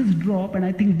see this drop and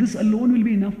I think this alone will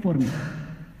be enough for me,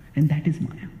 and that is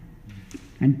Maya.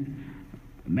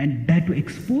 And that to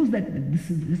expose that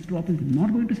this drop is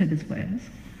not going to satisfy us,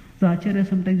 the Acharyas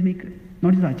sometimes make,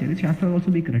 not just Acharyas, Shastras also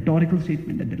make a rhetorical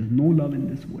statement that there is no love in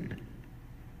this world.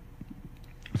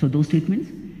 So those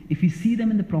statements, if we see them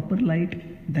in the proper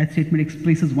light, that statement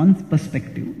expresses one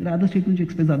perspective, the other statement which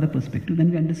expresses other perspective,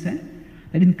 then we understand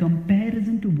that in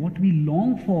comparison to what we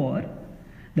long for,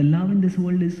 the love in this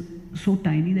world is so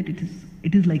tiny that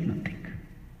it is like nothing.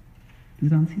 Does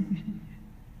that answer your question?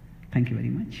 Thank you very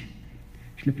much.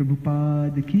 Shri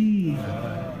Prabhupada ki,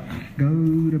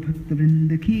 Gaur Bhakta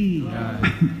Vrinda ki,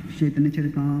 Chaitanya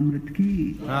Charitamrita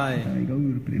ki,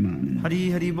 Gaur Premanand. Hari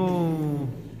Hari Bo.